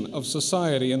feminization of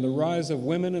society and the rise of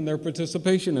women and their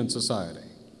participation in society.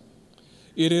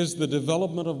 It is the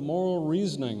development of moral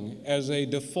reasoning as a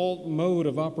default mode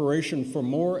of operation for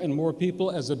more and more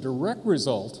people as a direct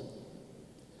result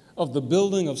of the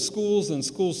building of schools and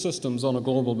school systems on a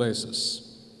global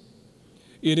basis.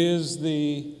 It is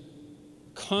the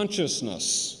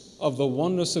consciousness of the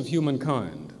oneness of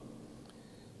humankind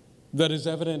that is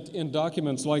evident in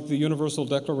documents like the Universal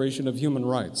Declaration of Human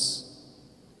Rights,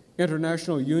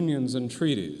 international unions and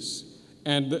treaties,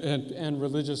 and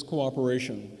religious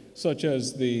cooperation, such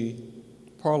as the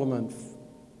Parliament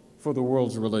for the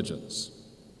World's Religions.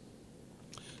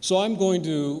 So I'm going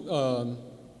to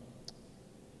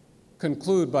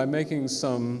conclude by making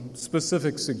some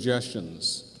specific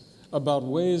suggestions about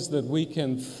ways that we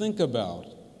can think about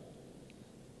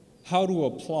how to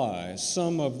apply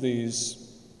some of these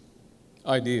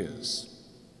ideas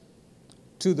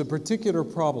to the particular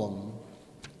problem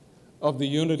of the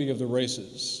unity of the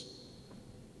races,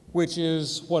 which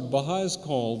is what Baha'is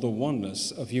call the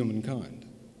oneness of humankind.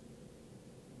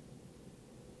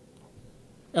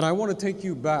 And I want to take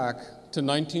you back to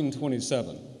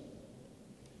 1927,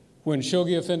 when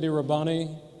Shoghi Effendi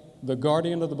Rabbani, the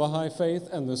guardian of the Baha'i faith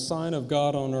and the sign of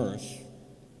God on earth,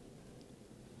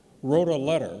 wrote a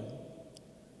letter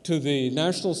to the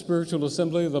National Spiritual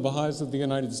Assembly of the Baha'is of the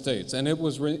United States, and it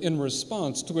was in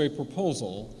response to a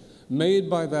proposal made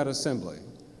by that assembly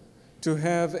to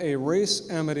have a race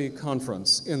amity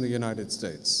conference in the United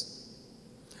States.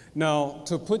 Now,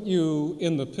 to put you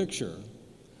in the picture,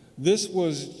 this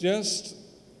was just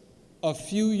a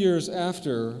few years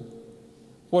after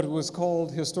what was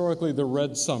called historically the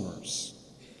Red Summers,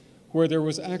 where there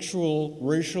was actual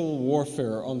racial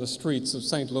warfare on the streets of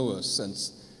St. Louis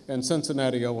and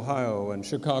Cincinnati, Ohio, and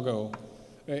Chicago,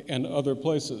 and other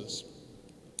places.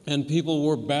 And people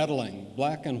were battling,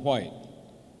 black and white,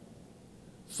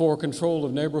 for control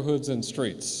of neighborhoods and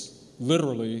streets,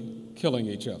 literally killing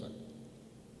each other.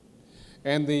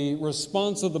 And the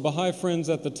response of the Baha'i Friends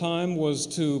at the time was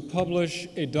to publish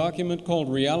a document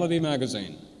called Reality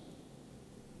Magazine,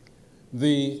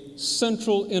 the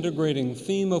central integrating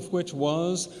theme of which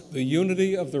was the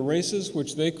unity of the races,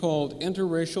 which they called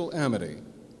interracial amity,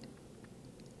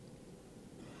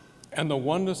 and the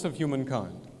oneness of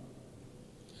humankind.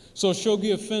 So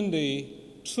Shoghi Effendi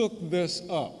took this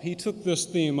up. He took this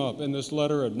theme up in this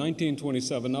letter of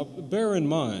 1927. Now, bear in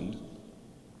mind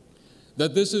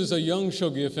that this is a young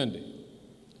Shoghi Effendi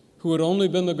who had only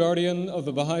been the guardian of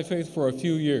the Baha'i faith for a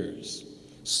few years,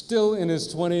 still in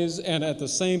his 20s, and at the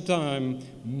same time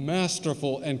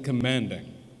masterful and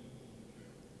commanding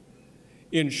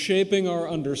in shaping our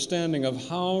understanding of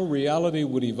how reality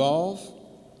would evolve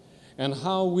and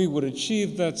how we would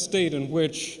achieve that state in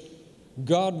which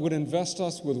God would invest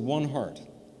us with one heart,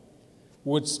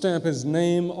 would stamp his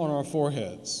name on our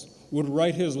foreheads, would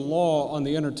write his law on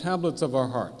the inner tablets of our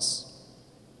hearts,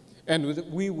 and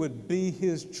we would be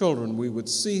his children. We would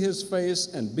see his face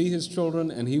and be his children,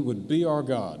 and he would be our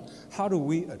God. How do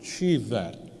we achieve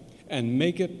that and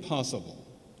make it possible?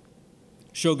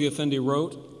 Shoghi Effendi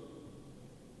wrote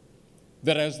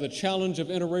that as the challenge of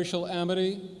interracial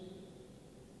amity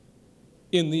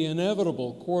in the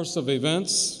inevitable course of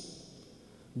events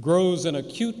grows in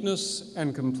acuteness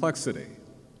and complexity,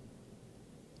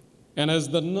 and as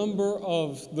the number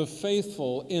of the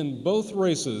faithful in both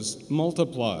races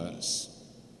multiplies,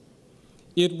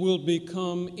 it will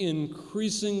become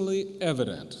increasingly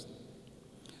evident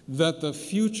that the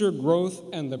future growth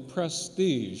and the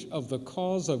prestige of the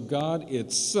cause of God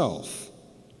itself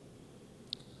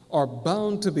are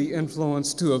bound to be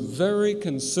influenced to a very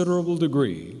considerable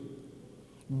degree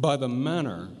by the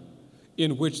manner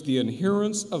in which the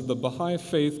adherents of the Baha'i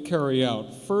faith carry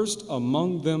out, first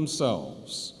among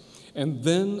themselves and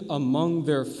then among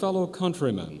their fellow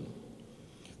countrymen,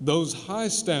 those high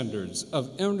standards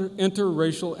of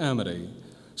interracial amity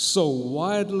so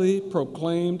widely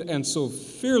proclaimed and so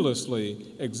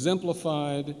fearlessly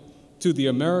exemplified to the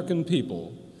American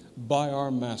people by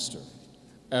our master,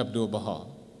 Abdu'l-Baha.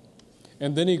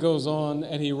 And then he goes on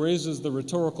and he raises the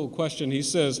rhetorical question. He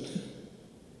says,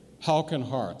 how can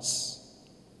hearts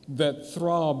that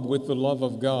throb with the love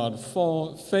of God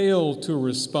fail to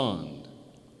respond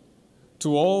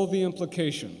to all the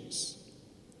implications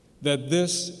that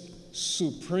this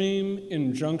supreme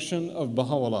injunction of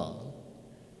Baha'u'lláh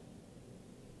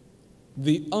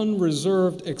the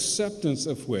unreserved acceptance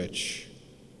of which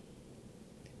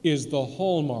is the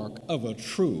hallmark of a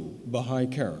true Baha'i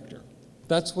character.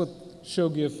 That's what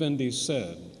Shoghi Effendi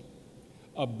said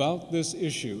about this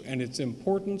issue and its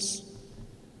importance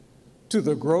to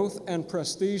the growth and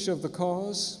prestige of the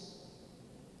cause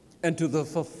and to the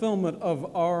fulfillment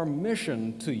of our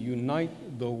mission to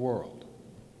unite the world.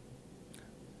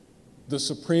 The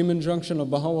supreme injunction of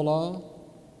Baha'u'lláh,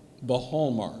 the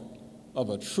hallmark of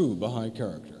a true Baha'i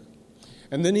character.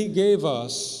 And then he gave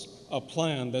us a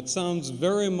plan that sounds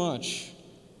very much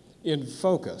in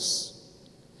focus,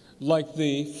 like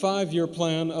the 5-year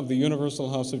plan of the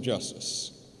Universal House of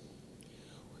Justice,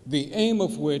 the aim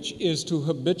of which is to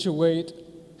habituate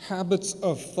habits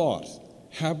of thought,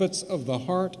 habits of the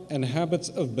heart, and habits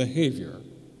of behavior,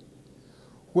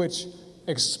 which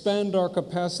expand our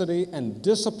capacity and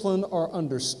discipline our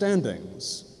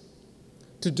understandings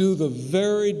to do the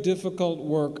very difficult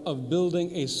work of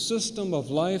building a system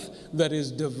of life that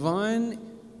is divine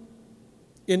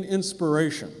in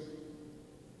inspiration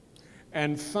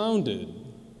and founded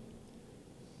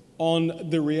on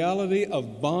the reality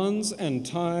of bonds and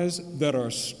ties that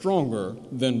are stronger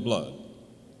than blood.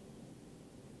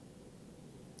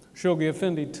 Shoghi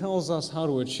Effendi tells us how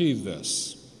to achieve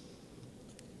this.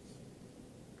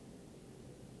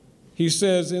 He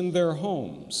says, in their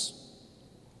homes,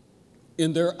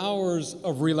 in their hours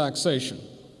of relaxation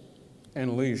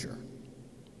and leisure,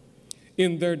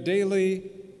 in their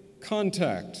daily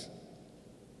contact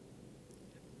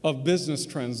of business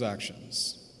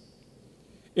transactions,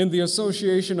 in the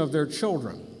association of their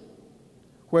children,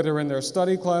 whether in their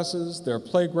study classes, their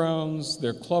playgrounds,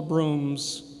 their club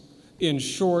rooms, in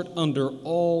short, under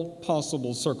all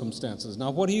possible circumstances.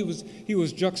 Now, what he was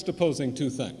juxtaposing two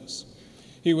things.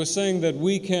 He was saying that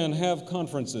we can have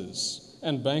conferences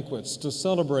and banquets to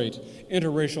celebrate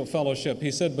interracial fellowship.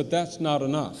 He said, but that's not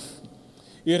enough.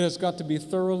 It has got to be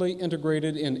thoroughly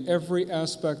integrated in every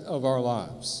aspect of our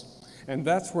lives. And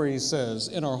that's where he says,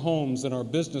 in our homes, in our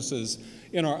businesses,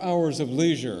 in our hours of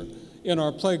leisure, in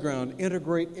our playground,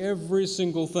 integrate every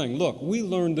single thing. Look, we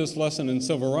learned this lesson in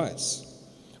civil rights.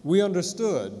 We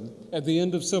understood at the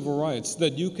end of civil rights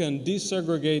that you can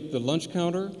desegregate the lunch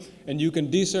counter and you can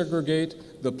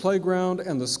desegregate the playground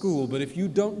and the school, but if you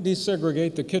don't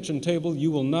desegregate the kitchen table,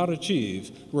 you will not achieve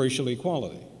racial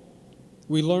equality.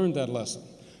 We learned that lesson.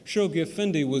 Shoghi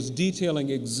Effendi was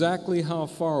detailing exactly how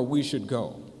far we should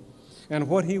go. And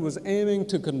what he was aiming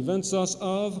to convince us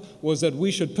of was that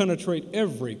we should penetrate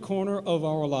every corner of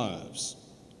our lives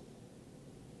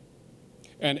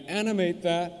and animate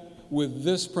that with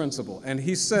this principle. And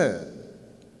he said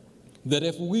that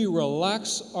if we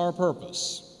relax our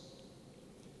purpose,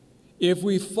 if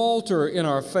we falter in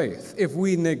our faith, if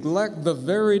we neglect the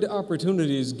varied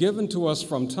opportunities given to us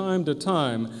from time to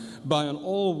time by an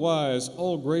all-wise,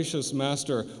 all-gracious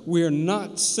master, we are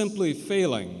not simply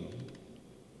failing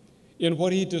in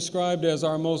what he described as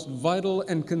our most vital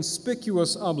and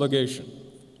conspicuous obligation,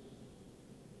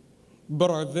 but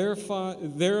are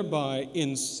thereby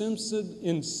insensibly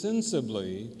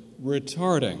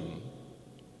retarding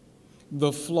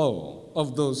the flow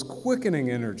of those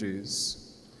quickening energies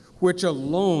which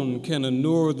alone can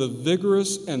inure the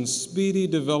vigorous and speedy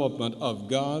development of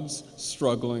God's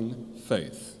struggling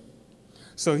faith.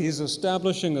 So he's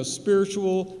establishing a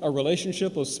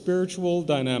relationship of spiritual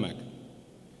dynamic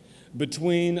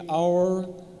between our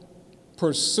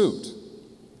pursuit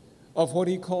of what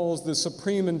he calls the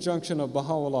supreme injunction of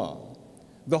Baha'u'lláh,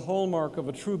 the hallmark of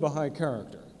a true Baha'i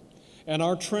character, and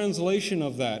our translation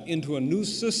of that into a new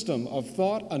system of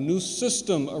thought, a new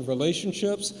system of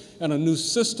relationships, and a new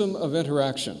system of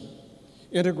interaction,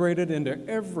 integrated into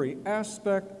every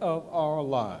aspect of our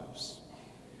lives.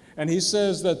 And he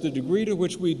says that the degree to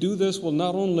which we do this will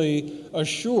not only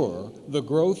assure the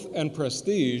growth and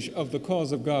prestige of the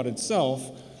cause of God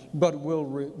itself, but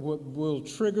will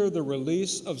trigger the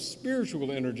release of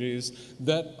spiritual energies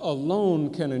that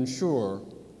alone can ensure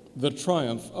the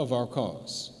triumph of our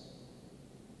cause.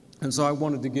 And so I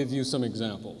wanted to give you some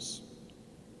examples.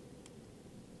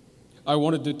 I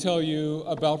wanted to tell you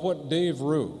about what Dave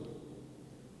Rue,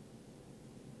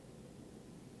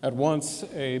 at once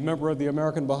a member of the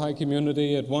American Baha'i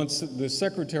community, at once the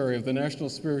secretary of the National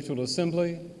Spiritual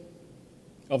Assembly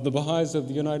of the Baha'is of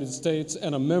the United States,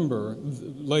 and a member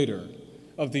later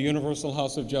of the Universal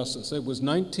House of Justice. It was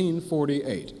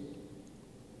 1948.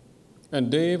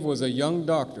 And Dave was a young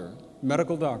doctor,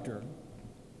 medical doctor,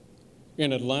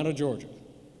 in Atlanta, Georgia.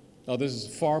 Now, this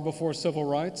is far before civil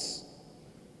rights,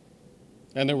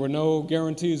 and there were no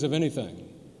guarantees of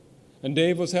anything. And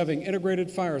Dave was having integrated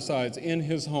firesides in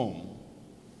his home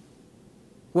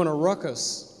when a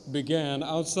ruckus began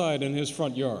outside in his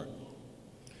front yard.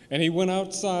 And he went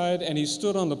outside and he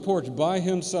stood on the porch by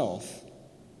himself,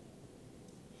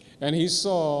 and he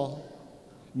saw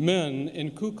men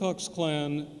in Ku Klux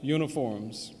Klan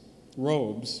uniforms,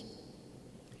 robes,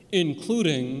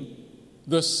 including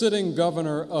the sitting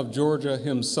governor of Georgia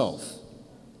himself.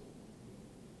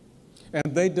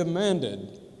 And they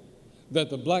demanded that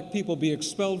the black people be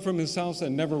expelled from his house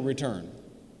and never return.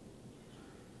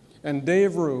 And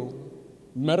Dave Rue,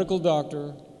 medical doctor,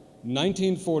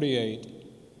 1948,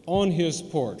 on his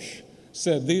porch,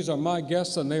 said, "These are my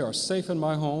guests and they are safe in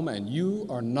my home and you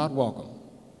are not welcome."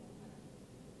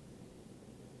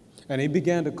 And he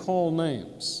began to call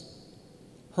names,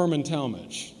 Herman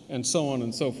Talmadge, and so on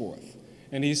and so forth.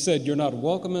 And he said, "You're not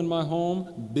welcome in my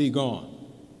home, be gone."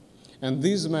 And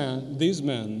these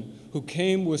men who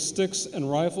came with sticks and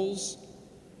rifles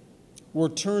were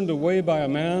turned away by a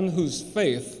man whose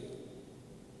faith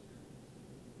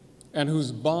and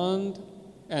whose bond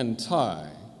and tie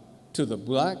to the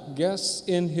black guests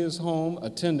in his home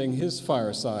attending his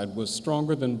fireside was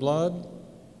stronger than blood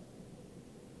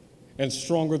and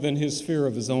stronger than his fear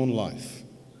of his own life.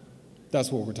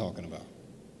 That's what we're talking about.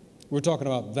 We're talking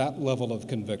about that level of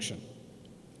conviction.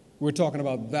 We're talking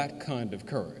about that kind of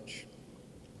courage.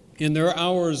 In their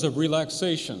hours of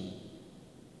relaxation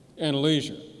and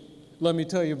leisure, let me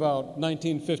tell you about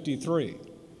 1953,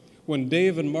 when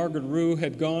Dave and Margaret Rue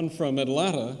had gone from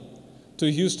Atlanta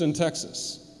to Houston,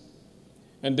 Texas.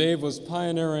 And Dave was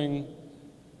pioneering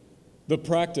the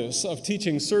practice of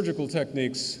teaching surgical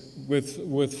techniques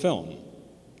with film,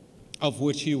 of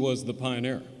which he was the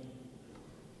pioneer.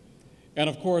 And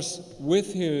of course,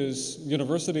 with his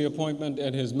university appointment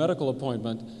and his medical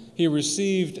appointment, he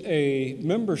received a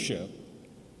membership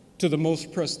to the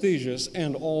most prestigious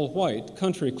and all-white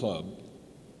country club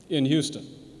in Houston.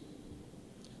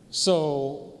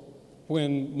 So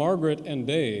when Margaret and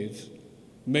Dave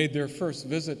made their first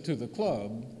visit to the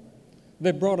club,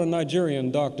 they brought a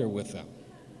Nigerian doctor with them.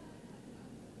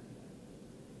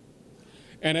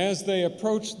 And as they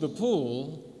approached the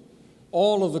pool,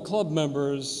 all of the club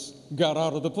members got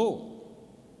out of the pool.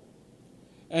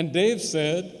 And Dave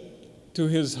said to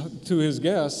his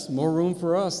guests, "More room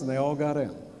for us," and they all got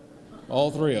in. All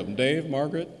three of them, Dave,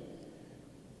 Margaret,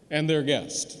 and their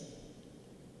guest.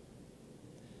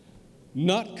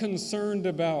 Not concerned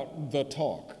about the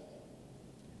talk,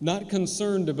 not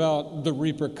concerned about the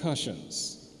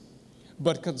repercussions,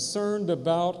 but concerned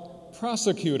about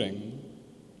prosecuting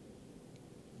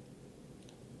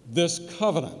this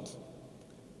covenant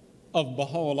of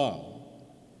Bahá'u'lláh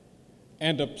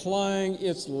and applying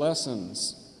its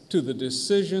lessons to the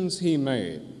decisions he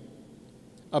made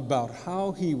about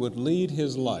how he would lead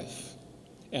his life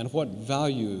and what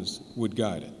values would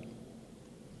guide it.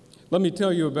 Let me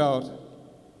tell you about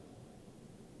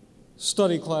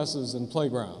study classes and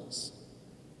playgrounds.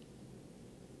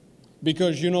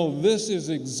 Because, you know, this is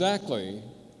exactly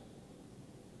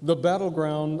the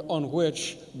battleground on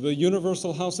which the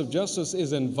Universal House of Justice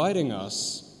is inviting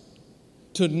us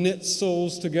to knit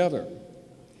souls together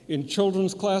in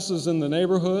children's classes in the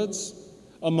neighborhoods,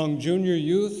 among junior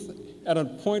youth, at a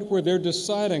point where they're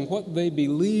deciding what they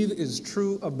believe is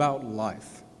true about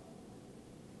life.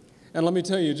 And let me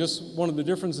tell you just one of the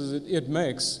differences it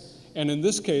makes. And in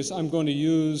this case, I'm going to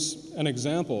use an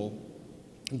example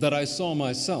that I saw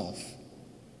myself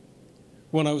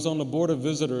when I was on the board of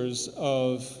visitors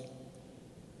of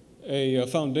a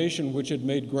foundation which had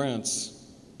made grants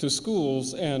to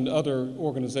schools and other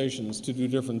organizations to do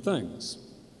different things.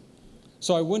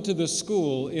 So I went to this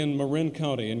school in Marin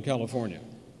County in California.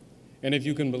 And if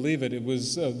you can believe it, it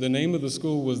was the name of the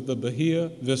school was the Bahia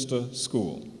Vista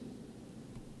School.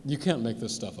 You can't make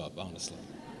this stuff up, honestly.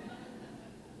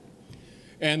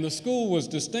 And the school was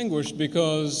distinguished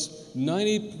because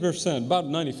 90%, about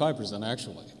 95%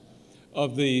 actually,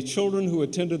 of the children who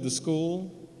attended the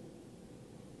school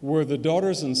were the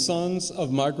daughters and sons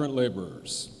of migrant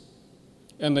laborers.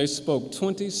 And they spoke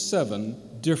 27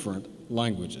 different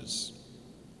languages.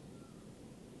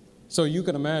 So you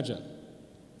can imagine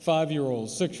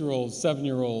 5-year-olds, 6-year-olds,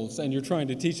 7-year-olds, and you're trying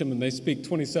to teach them and they speak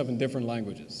 27 different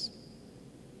languages.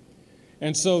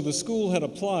 And so the school had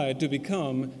applied to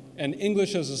become an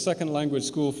English as a second language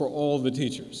school for all the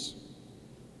teachers.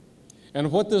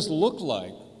 And what this looked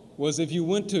like was if you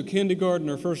went to kindergarten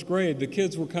or first grade, the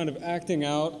kids were kind of acting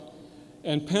out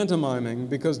and pantomiming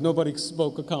because nobody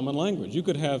spoke a common language. You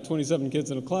could have 27 kids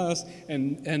in a class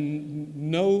and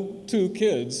no two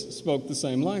kids spoke the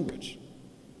same language.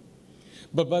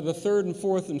 But by the 3rd and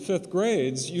 4th and 5th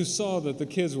grades, you saw that the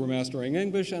kids were mastering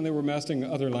English and they were mastering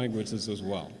other languages as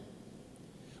well.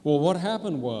 Well, what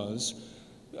happened was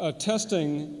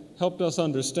testing helped us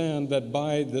understand that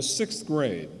by the 6th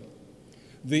grade,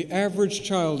 the average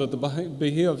child at the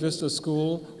Bahia Vista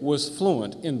School was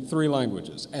fluent in 3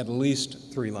 languages, at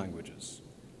least 3 languages.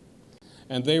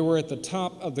 And they were at the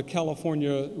top of the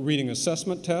California reading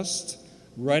assessment test,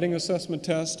 writing assessment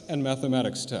test, and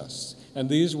mathematics tests. And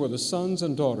these were the sons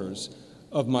and daughters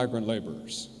of migrant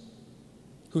laborers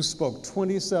who spoke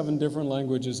 27 different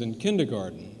languages in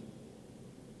kindergarten,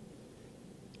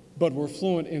 but were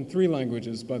fluent in 3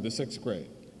 languages by the 6th grade.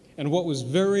 And what was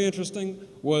very interesting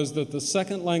was that the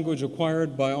second language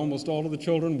acquired by almost all of the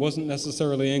children wasn't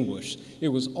necessarily English. It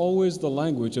was always the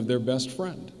language of their best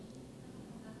friend.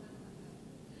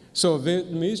 So a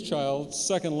Vietnamese child's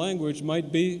second language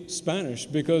might be Spanish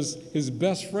because his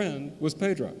best friend was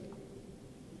Pedro.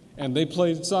 And they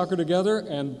played soccer together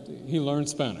and he learned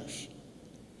Spanish.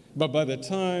 But by the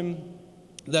time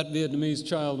that Vietnamese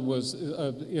child was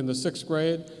in the 6th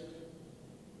grade,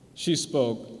 she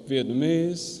spoke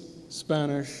Vietnamese,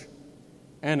 Spanish,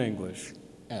 and English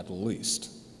at least.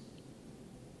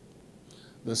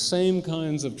 The same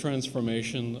kinds of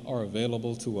transformation are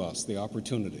available to us, the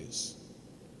opportunities,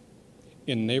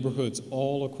 in neighborhoods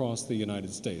all across the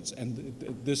United States. And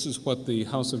this is what the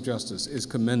House of Justice is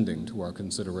commending to our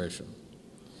consideration.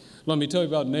 Let me tell you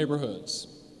about neighborhoods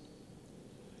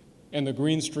and the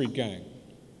Green Street Gang.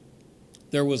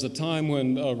 There was a time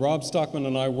when Rob Stockman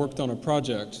and I worked on a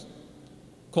project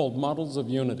called Models of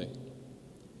Unity.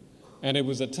 And it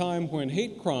was a time when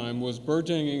hate crime was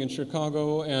burgeoning in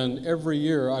Chicago, and every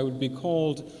year I would be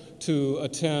called to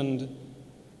attend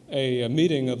a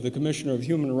meeting of the Commissioner of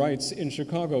Human Rights in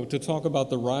Chicago to talk about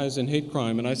the rise in hate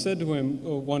crime. And I said to him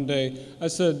one day, I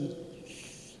said,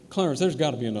 Clarence, there's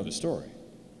got to be another story.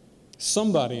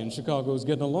 Somebody in Chicago is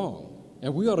getting along,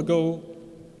 and we ought to go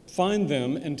find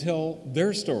them and tell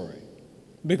their story,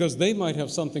 because they might have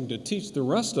something to teach the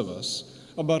rest of us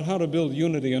about how to build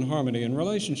unity and harmony in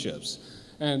relationships.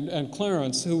 And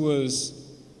Clarence, who was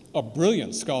a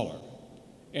brilliant scholar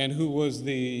and who was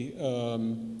the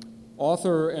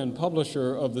author and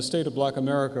publisher of the State of Black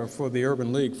America for the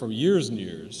Urban League for years and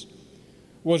years,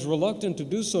 was reluctant to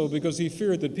do so because he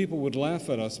feared that people would laugh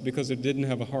at us because it didn't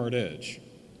have a hard edge.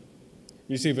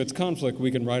 You see, if it's conflict,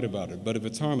 we can write about it, but if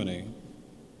it's harmony,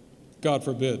 God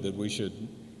forbid that we should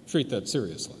treat that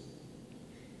seriously.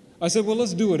 I said, well,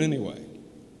 let's do it anyway.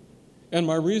 And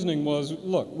my reasoning was,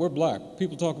 look, we're black.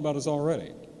 People talk about us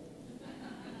already.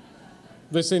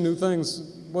 They say new things.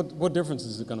 What difference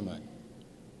is it going to make?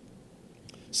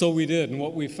 So we did, and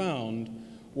what we found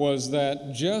was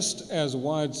that just as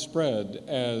widespread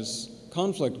as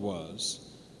conflict was,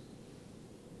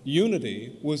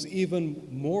 unity was even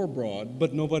more broad,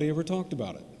 but nobody ever talked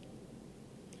about it.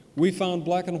 We found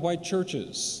black and white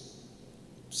churches.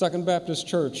 Second Baptist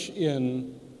Church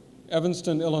in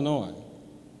Evanston, Illinois,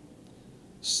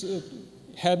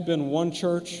 had been one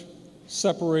church,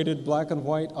 separated black and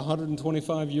white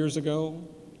 125 years ago.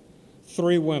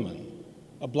 3 women,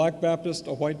 a black Baptist,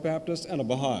 a white Baptist, and a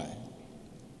Bahá'í,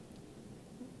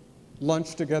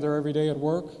 lunched together every day at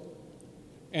work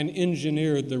and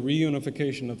engineered the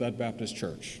reunification of that Baptist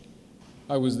church.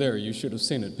 I was there, you should have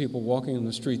seen it, people walking in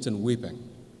the streets and weeping,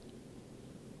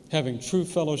 having true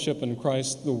fellowship in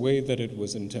Christ the way that it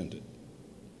was intended.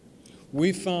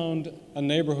 We found a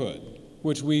neighborhood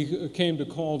which we came to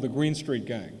call the Green Street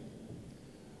Gang,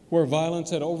 where violence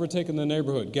had overtaken the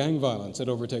neighborhood, gang violence had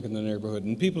overtaken the neighborhood,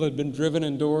 and people had been driven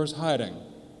indoors hiding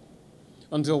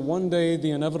until one day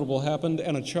the inevitable happened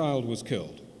and a child was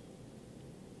killed.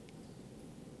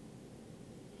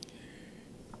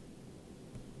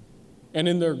 And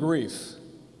in their grief,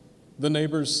 the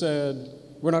neighbors said,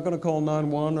 we're not going to call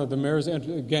 911 or the mayor's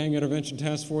gang intervention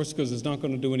task force because it's not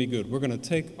going to do any good. We're going to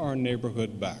take our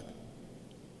neighborhood back.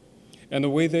 And the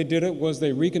way they did it was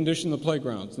they reconditioned the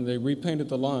playgrounds and they repainted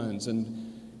the lines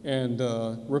and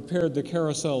repaired the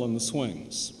carousel and the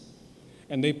swings.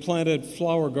 And they planted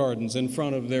flower gardens in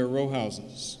front of their row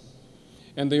houses.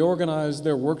 And they organized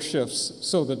their work shifts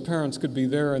so that parents could be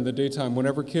there in the daytime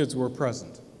whenever kids were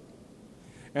present.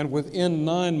 And within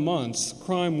 9 months,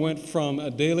 crime went from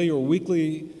a daily or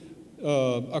weekly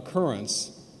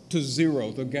occurrence to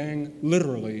 0. The gang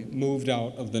literally moved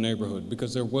out of the neighborhood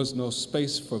because there was no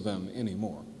space for them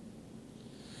anymore.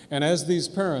 And as these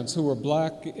parents who were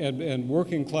black and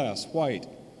working class, white,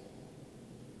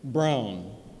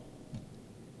 brown,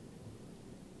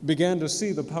 began to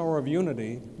see the power of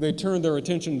unity, they turned their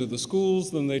attention to the schools,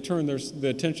 then they turned their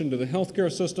attention to the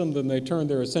healthcare system, then they turned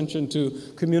their attention to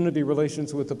community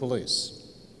relations with the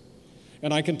police.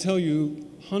 And I can tell you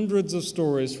hundreds of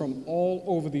stories from all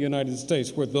over the United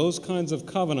States where those kinds of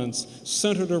covenants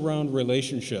centered around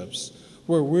relationships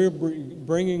where we're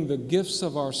bringing the gifts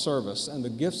of our service and the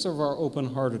gifts of our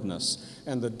open-heartedness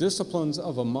and the disciplines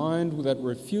of a mind that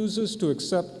refuses to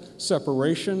accept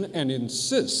separation and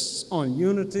insists on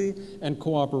unity and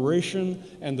cooperation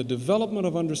and the development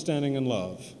of understanding and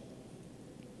love,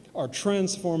 are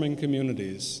transforming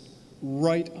communities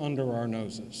right under our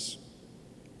noses.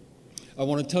 I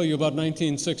want to tell you about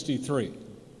 1963,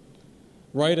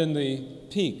 right in the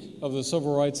peak of the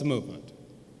civil rights movement,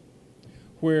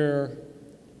 where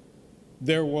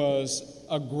there was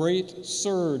a great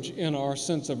surge in our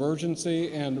sense of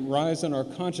urgency and rise in our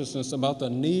consciousness about the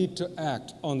need to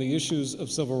act on the issues of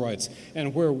civil rights,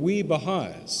 and where we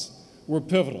Baha'is were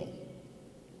pivotal.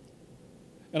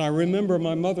 And I remember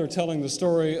my mother telling the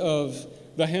story of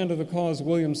the Hand of the Cause,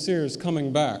 William Sears,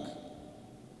 coming back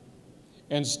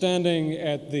and standing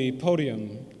at the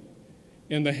podium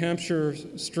in the Hampshire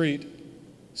Street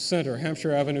Center,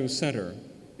 Hampshire Avenue Center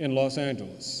in Los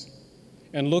Angeles,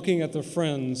 and looking at the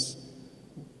friends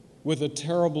with a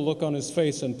terrible look on his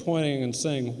face and pointing and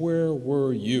saying, "Where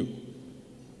were you?"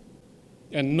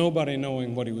 And nobody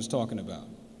knowing what he was talking about.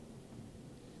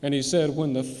 And he said,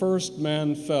 "When the first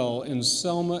man fell in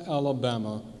Selma,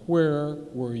 Alabama, where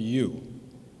were you?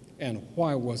 And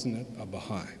why wasn't it a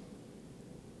Baha'i?"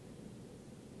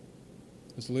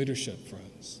 It's leadership,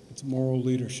 friends. It's moral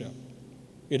leadership.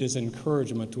 It is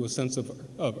encouragement to a sense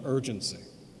of urgency.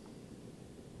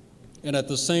 And at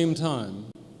the same time,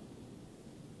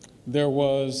 there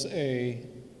was a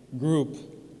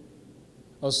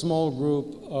small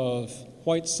group of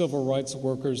white civil rights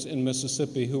workers in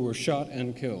Mississippi who were shot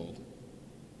and killed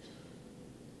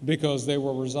because they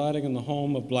were residing in the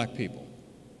home of black people.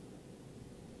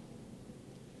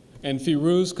 And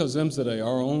Firuz Kazemzadeh,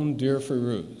 our own dear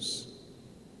Firuz,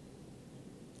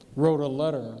 wrote a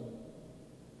letter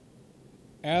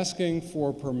asking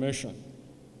for permission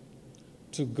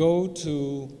to go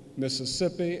to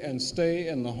Mississippi and stay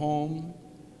in the home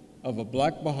of a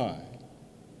black Baha'i,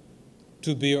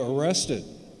 to be arrested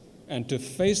and to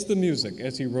face the music,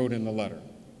 as he wrote in the letter,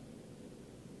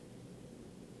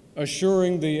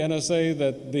 assuring the NSA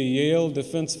that the Yale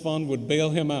Defense Fund would bail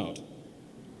him out,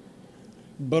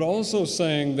 but also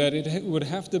saying that it would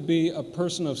have to be a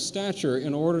person of stature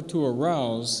in order to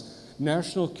arouse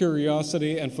national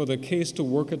curiosity and for the case to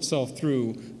work itself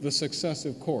through the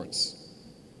successive courts,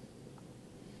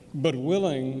 but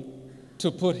willing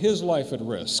to put his life at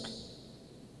risk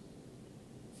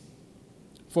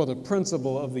for the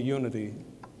principle of the unity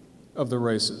of the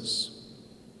races.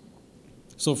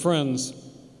 So, friends,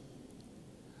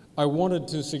 I wanted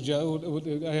to suggest,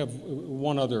 I have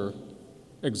one other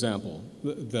example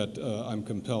that I'm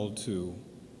compelled to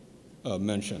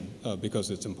mention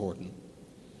because it's important.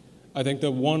 I think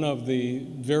that one of the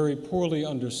very poorly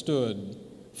understood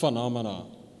phenomena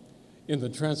in the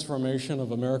transformation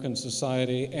of American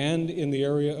society and in the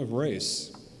area of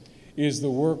race is the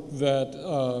work that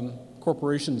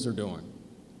corporations are doing.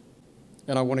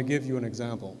 And I want to give you an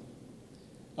example.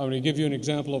 I'm going to give you an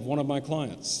example of one of my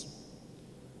clients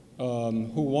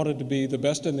who wanted to be the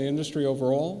best in the industry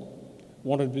overall,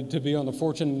 wanted to be on the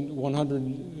Fortune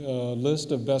 100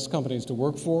 list of best companies to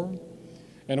work for,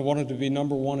 and wanted to be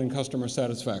 #1 in customer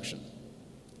satisfaction.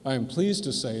 I am pleased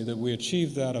to say that we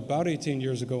achieved that about 18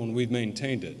 years ago, and we've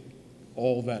maintained it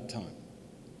all that time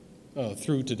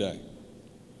through today.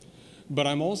 But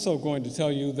I'm also going to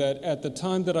tell you that at the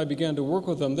time that I began to work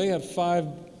with them, they had 5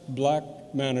 black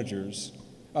managers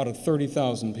out of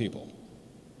 30,000 people.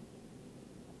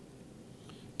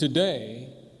 Today,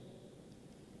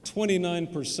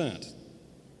 29%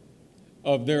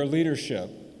 of their leadership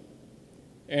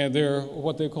and their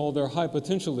what they call their high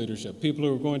potential leadership, people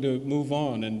who are going to move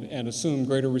on and assume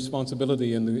greater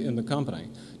responsibility in the company,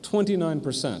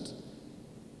 29%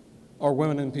 are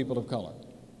women and people of color.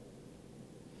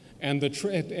 And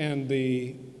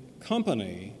the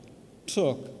company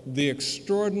took the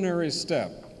extraordinary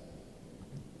step,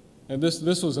 and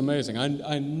this was amazing.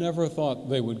 I never thought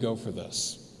they would go for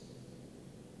this.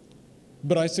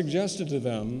 But I suggested to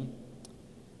them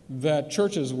that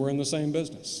churches were in the same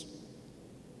business.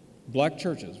 Black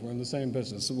churches were in the same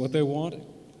business. What they want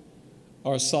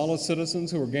are solid citizens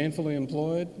who are gainfully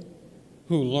employed,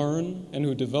 who learn and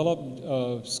who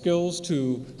develop skills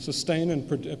to sustain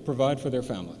and provide for their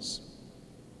families.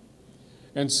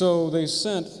 And so they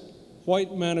sent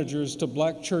white managers to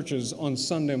black churches on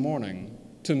Sunday morning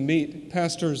to meet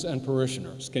pastors and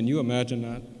parishioners. Can you imagine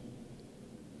that?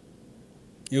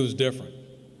 It was different.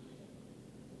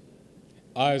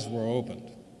 Eyes were opened,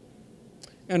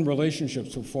 and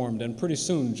relationships were formed, and pretty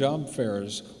soon job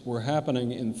fairs were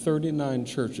happening in 39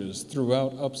 churches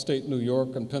throughout upstate New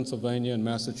York and Pennsylvania and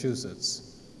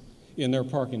Massachusetts in their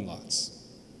parking lots.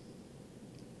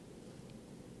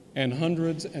 And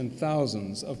hundreds and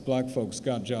thousands of black folks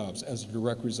got jobs as a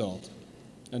direct result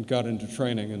and got into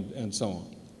training and so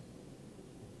on.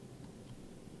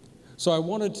 So I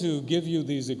wanted to give you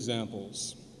these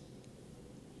examples.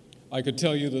 I could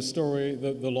tell you the story,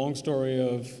 the long story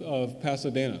of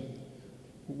Pasadena.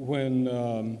 When,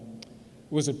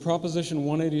 was it Proposition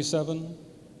 187,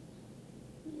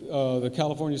 the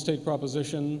California state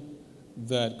proposition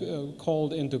that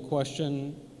called into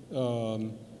question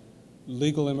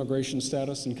legal immigration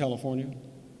status in California?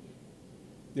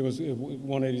 It was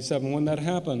 187. When that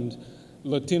happened,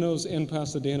 Latinos in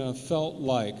Pasadena felt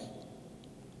like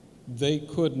they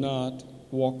could not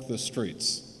walk the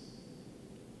streets.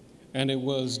 And it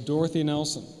was Dorothy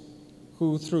Nelson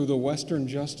who, through the Western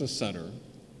Justice Center,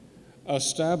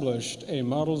 established a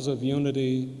Models of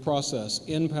Unity process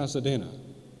in Pasadena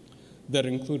that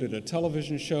included a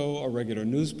television show, a regular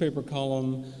newspaper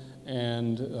column,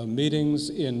 and meetings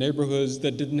in neighborhoods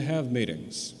that didn't have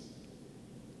meetings,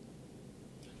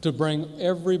 to bring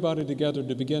everybody together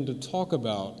to begin to talk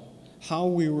about how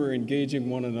we were engaging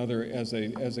one another as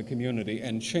a community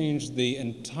and change the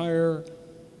entire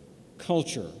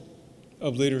culture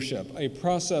of leadership, a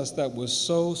process that was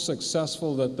so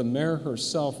successful that the mayor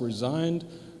herself resigned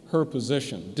her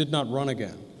position, did not run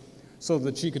again, so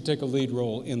that she could take a lead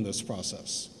role in this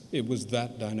process. It was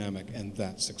that dynamic and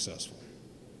that successful.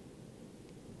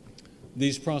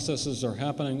 These processes are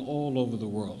happening all over the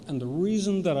world. And the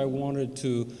reason that I wanted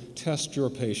to test your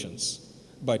patience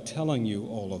by telling you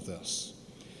all of this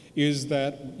is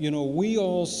that, we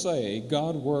all say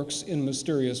God works in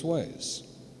mysterious ways,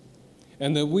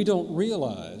 and that we don't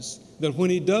realize that when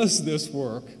he does this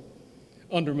work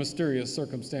under mysterious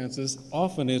circumstances,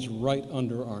 often it's right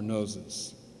under our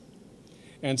noses.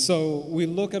 And so we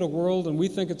look at a world and we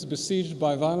think it's besieged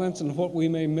by violence, and what we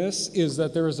may miss is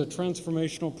that there is a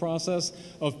transformational process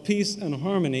of peace and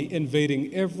harmony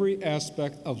invading every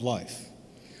aspect of life.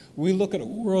 We look at a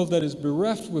world that is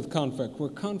bereft with conflict, where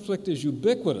conflict is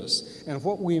ubiquitous, and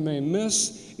what we may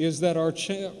miss is that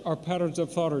our patterns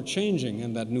of thought are changing,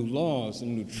 and that new laws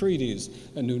and new treaties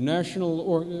and new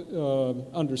national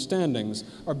understandings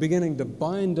are beginning to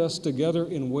bind us together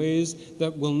in ways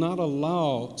that will not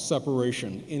allow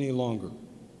separation any longer.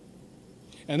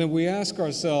 And then we ask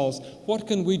ourselves, what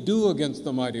can we do against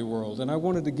the mighty world? And I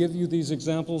wanted to give you these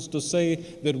examples to say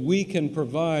that we can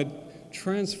provide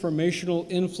transformational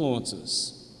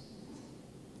influences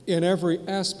in every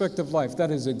aspect of life.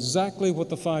 That is exactly what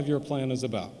the 5-year plan is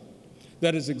about.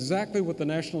 That is exactly what the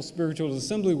National Spiritual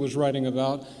Assembly was writing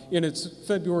about in its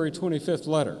February 25th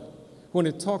letter, when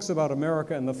it talks about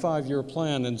America and the 5-year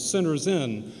plan and centers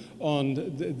in on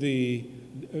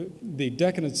the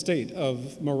decadent state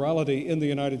of morality in the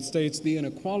United States, the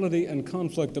inequality and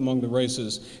conflict among the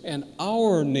races, and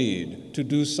our need to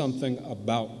do something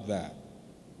about that.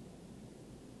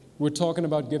 We're talking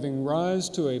about giving rise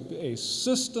to a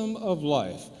system of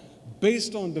life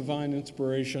based on divine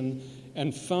inspiration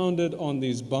and founded on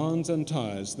these bonds and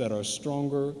ties that are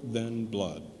stronger than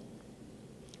blood.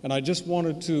 And I just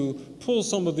wanted to pull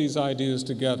some of these ideas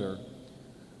together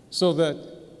so that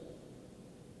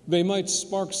they might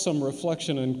spark some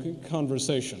reflection and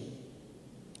conversation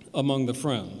among the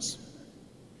friends.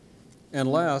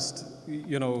 And last,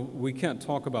 we can't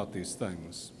talk about these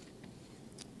things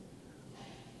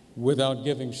without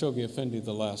giving Shoghi Effendi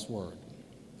the last word.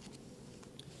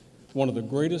 One of the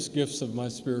greatest gifts of my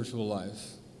spiritual life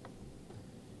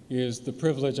is the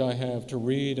privilege I have to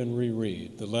read and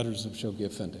reread the letters of Shoghi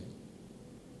Effendi.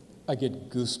 I get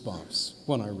goosebumps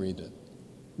when I read it.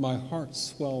 My heart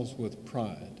swells with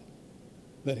pride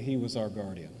that he was our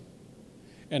guardian.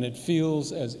 And it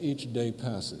feels as each day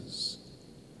passes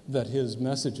that his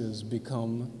messages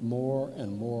become more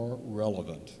and more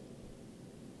relevant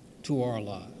to our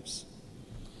lives.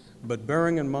 But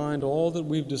bearing in mind all that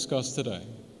we've discussed today,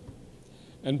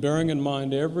 and bearing in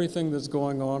mind everything that's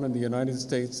going on in the United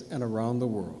States and around the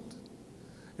world,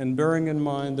 and bearing in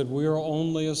mind that we are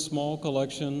only a small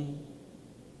collection,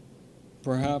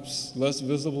 perhaps less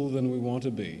visible than we want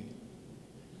to be,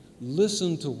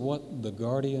 listen to what the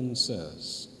Guardian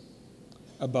says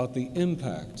about the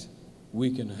impact we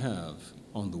can have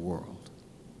on the world.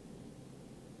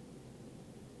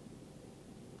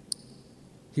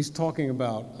 He's talking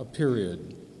about a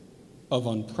period of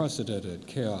unprecedented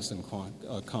chaos and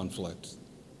conflict.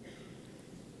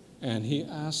 And he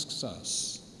asks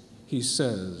us, he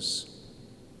says,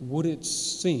 would it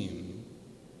seem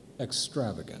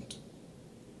extravagant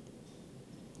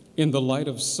in the light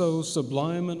of so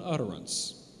sublime an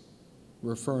utterance,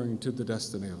 referring to the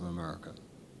destiny of America,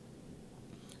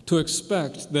 to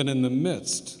expect that in the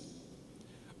midst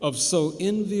of so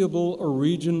enviable a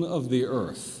region of the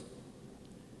earth,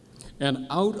 and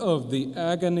out of the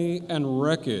agony and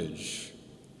wreckage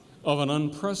of an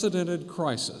unprecedented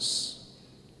crisis,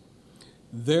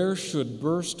 there should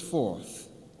burst forth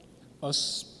a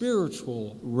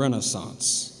spiritual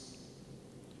renaissance,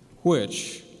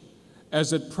 which,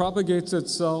 as it propagates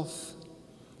itself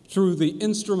through the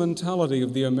instrumentality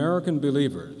of the American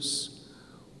believers,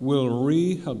 will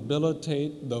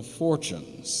rehabilitate the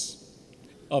fortunes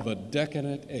of a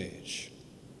decadent age.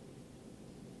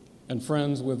 And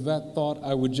friends, with that thought,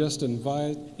 I would just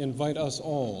invite us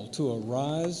all to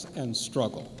arise and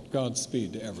struggle.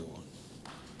 Godspeed to everyone.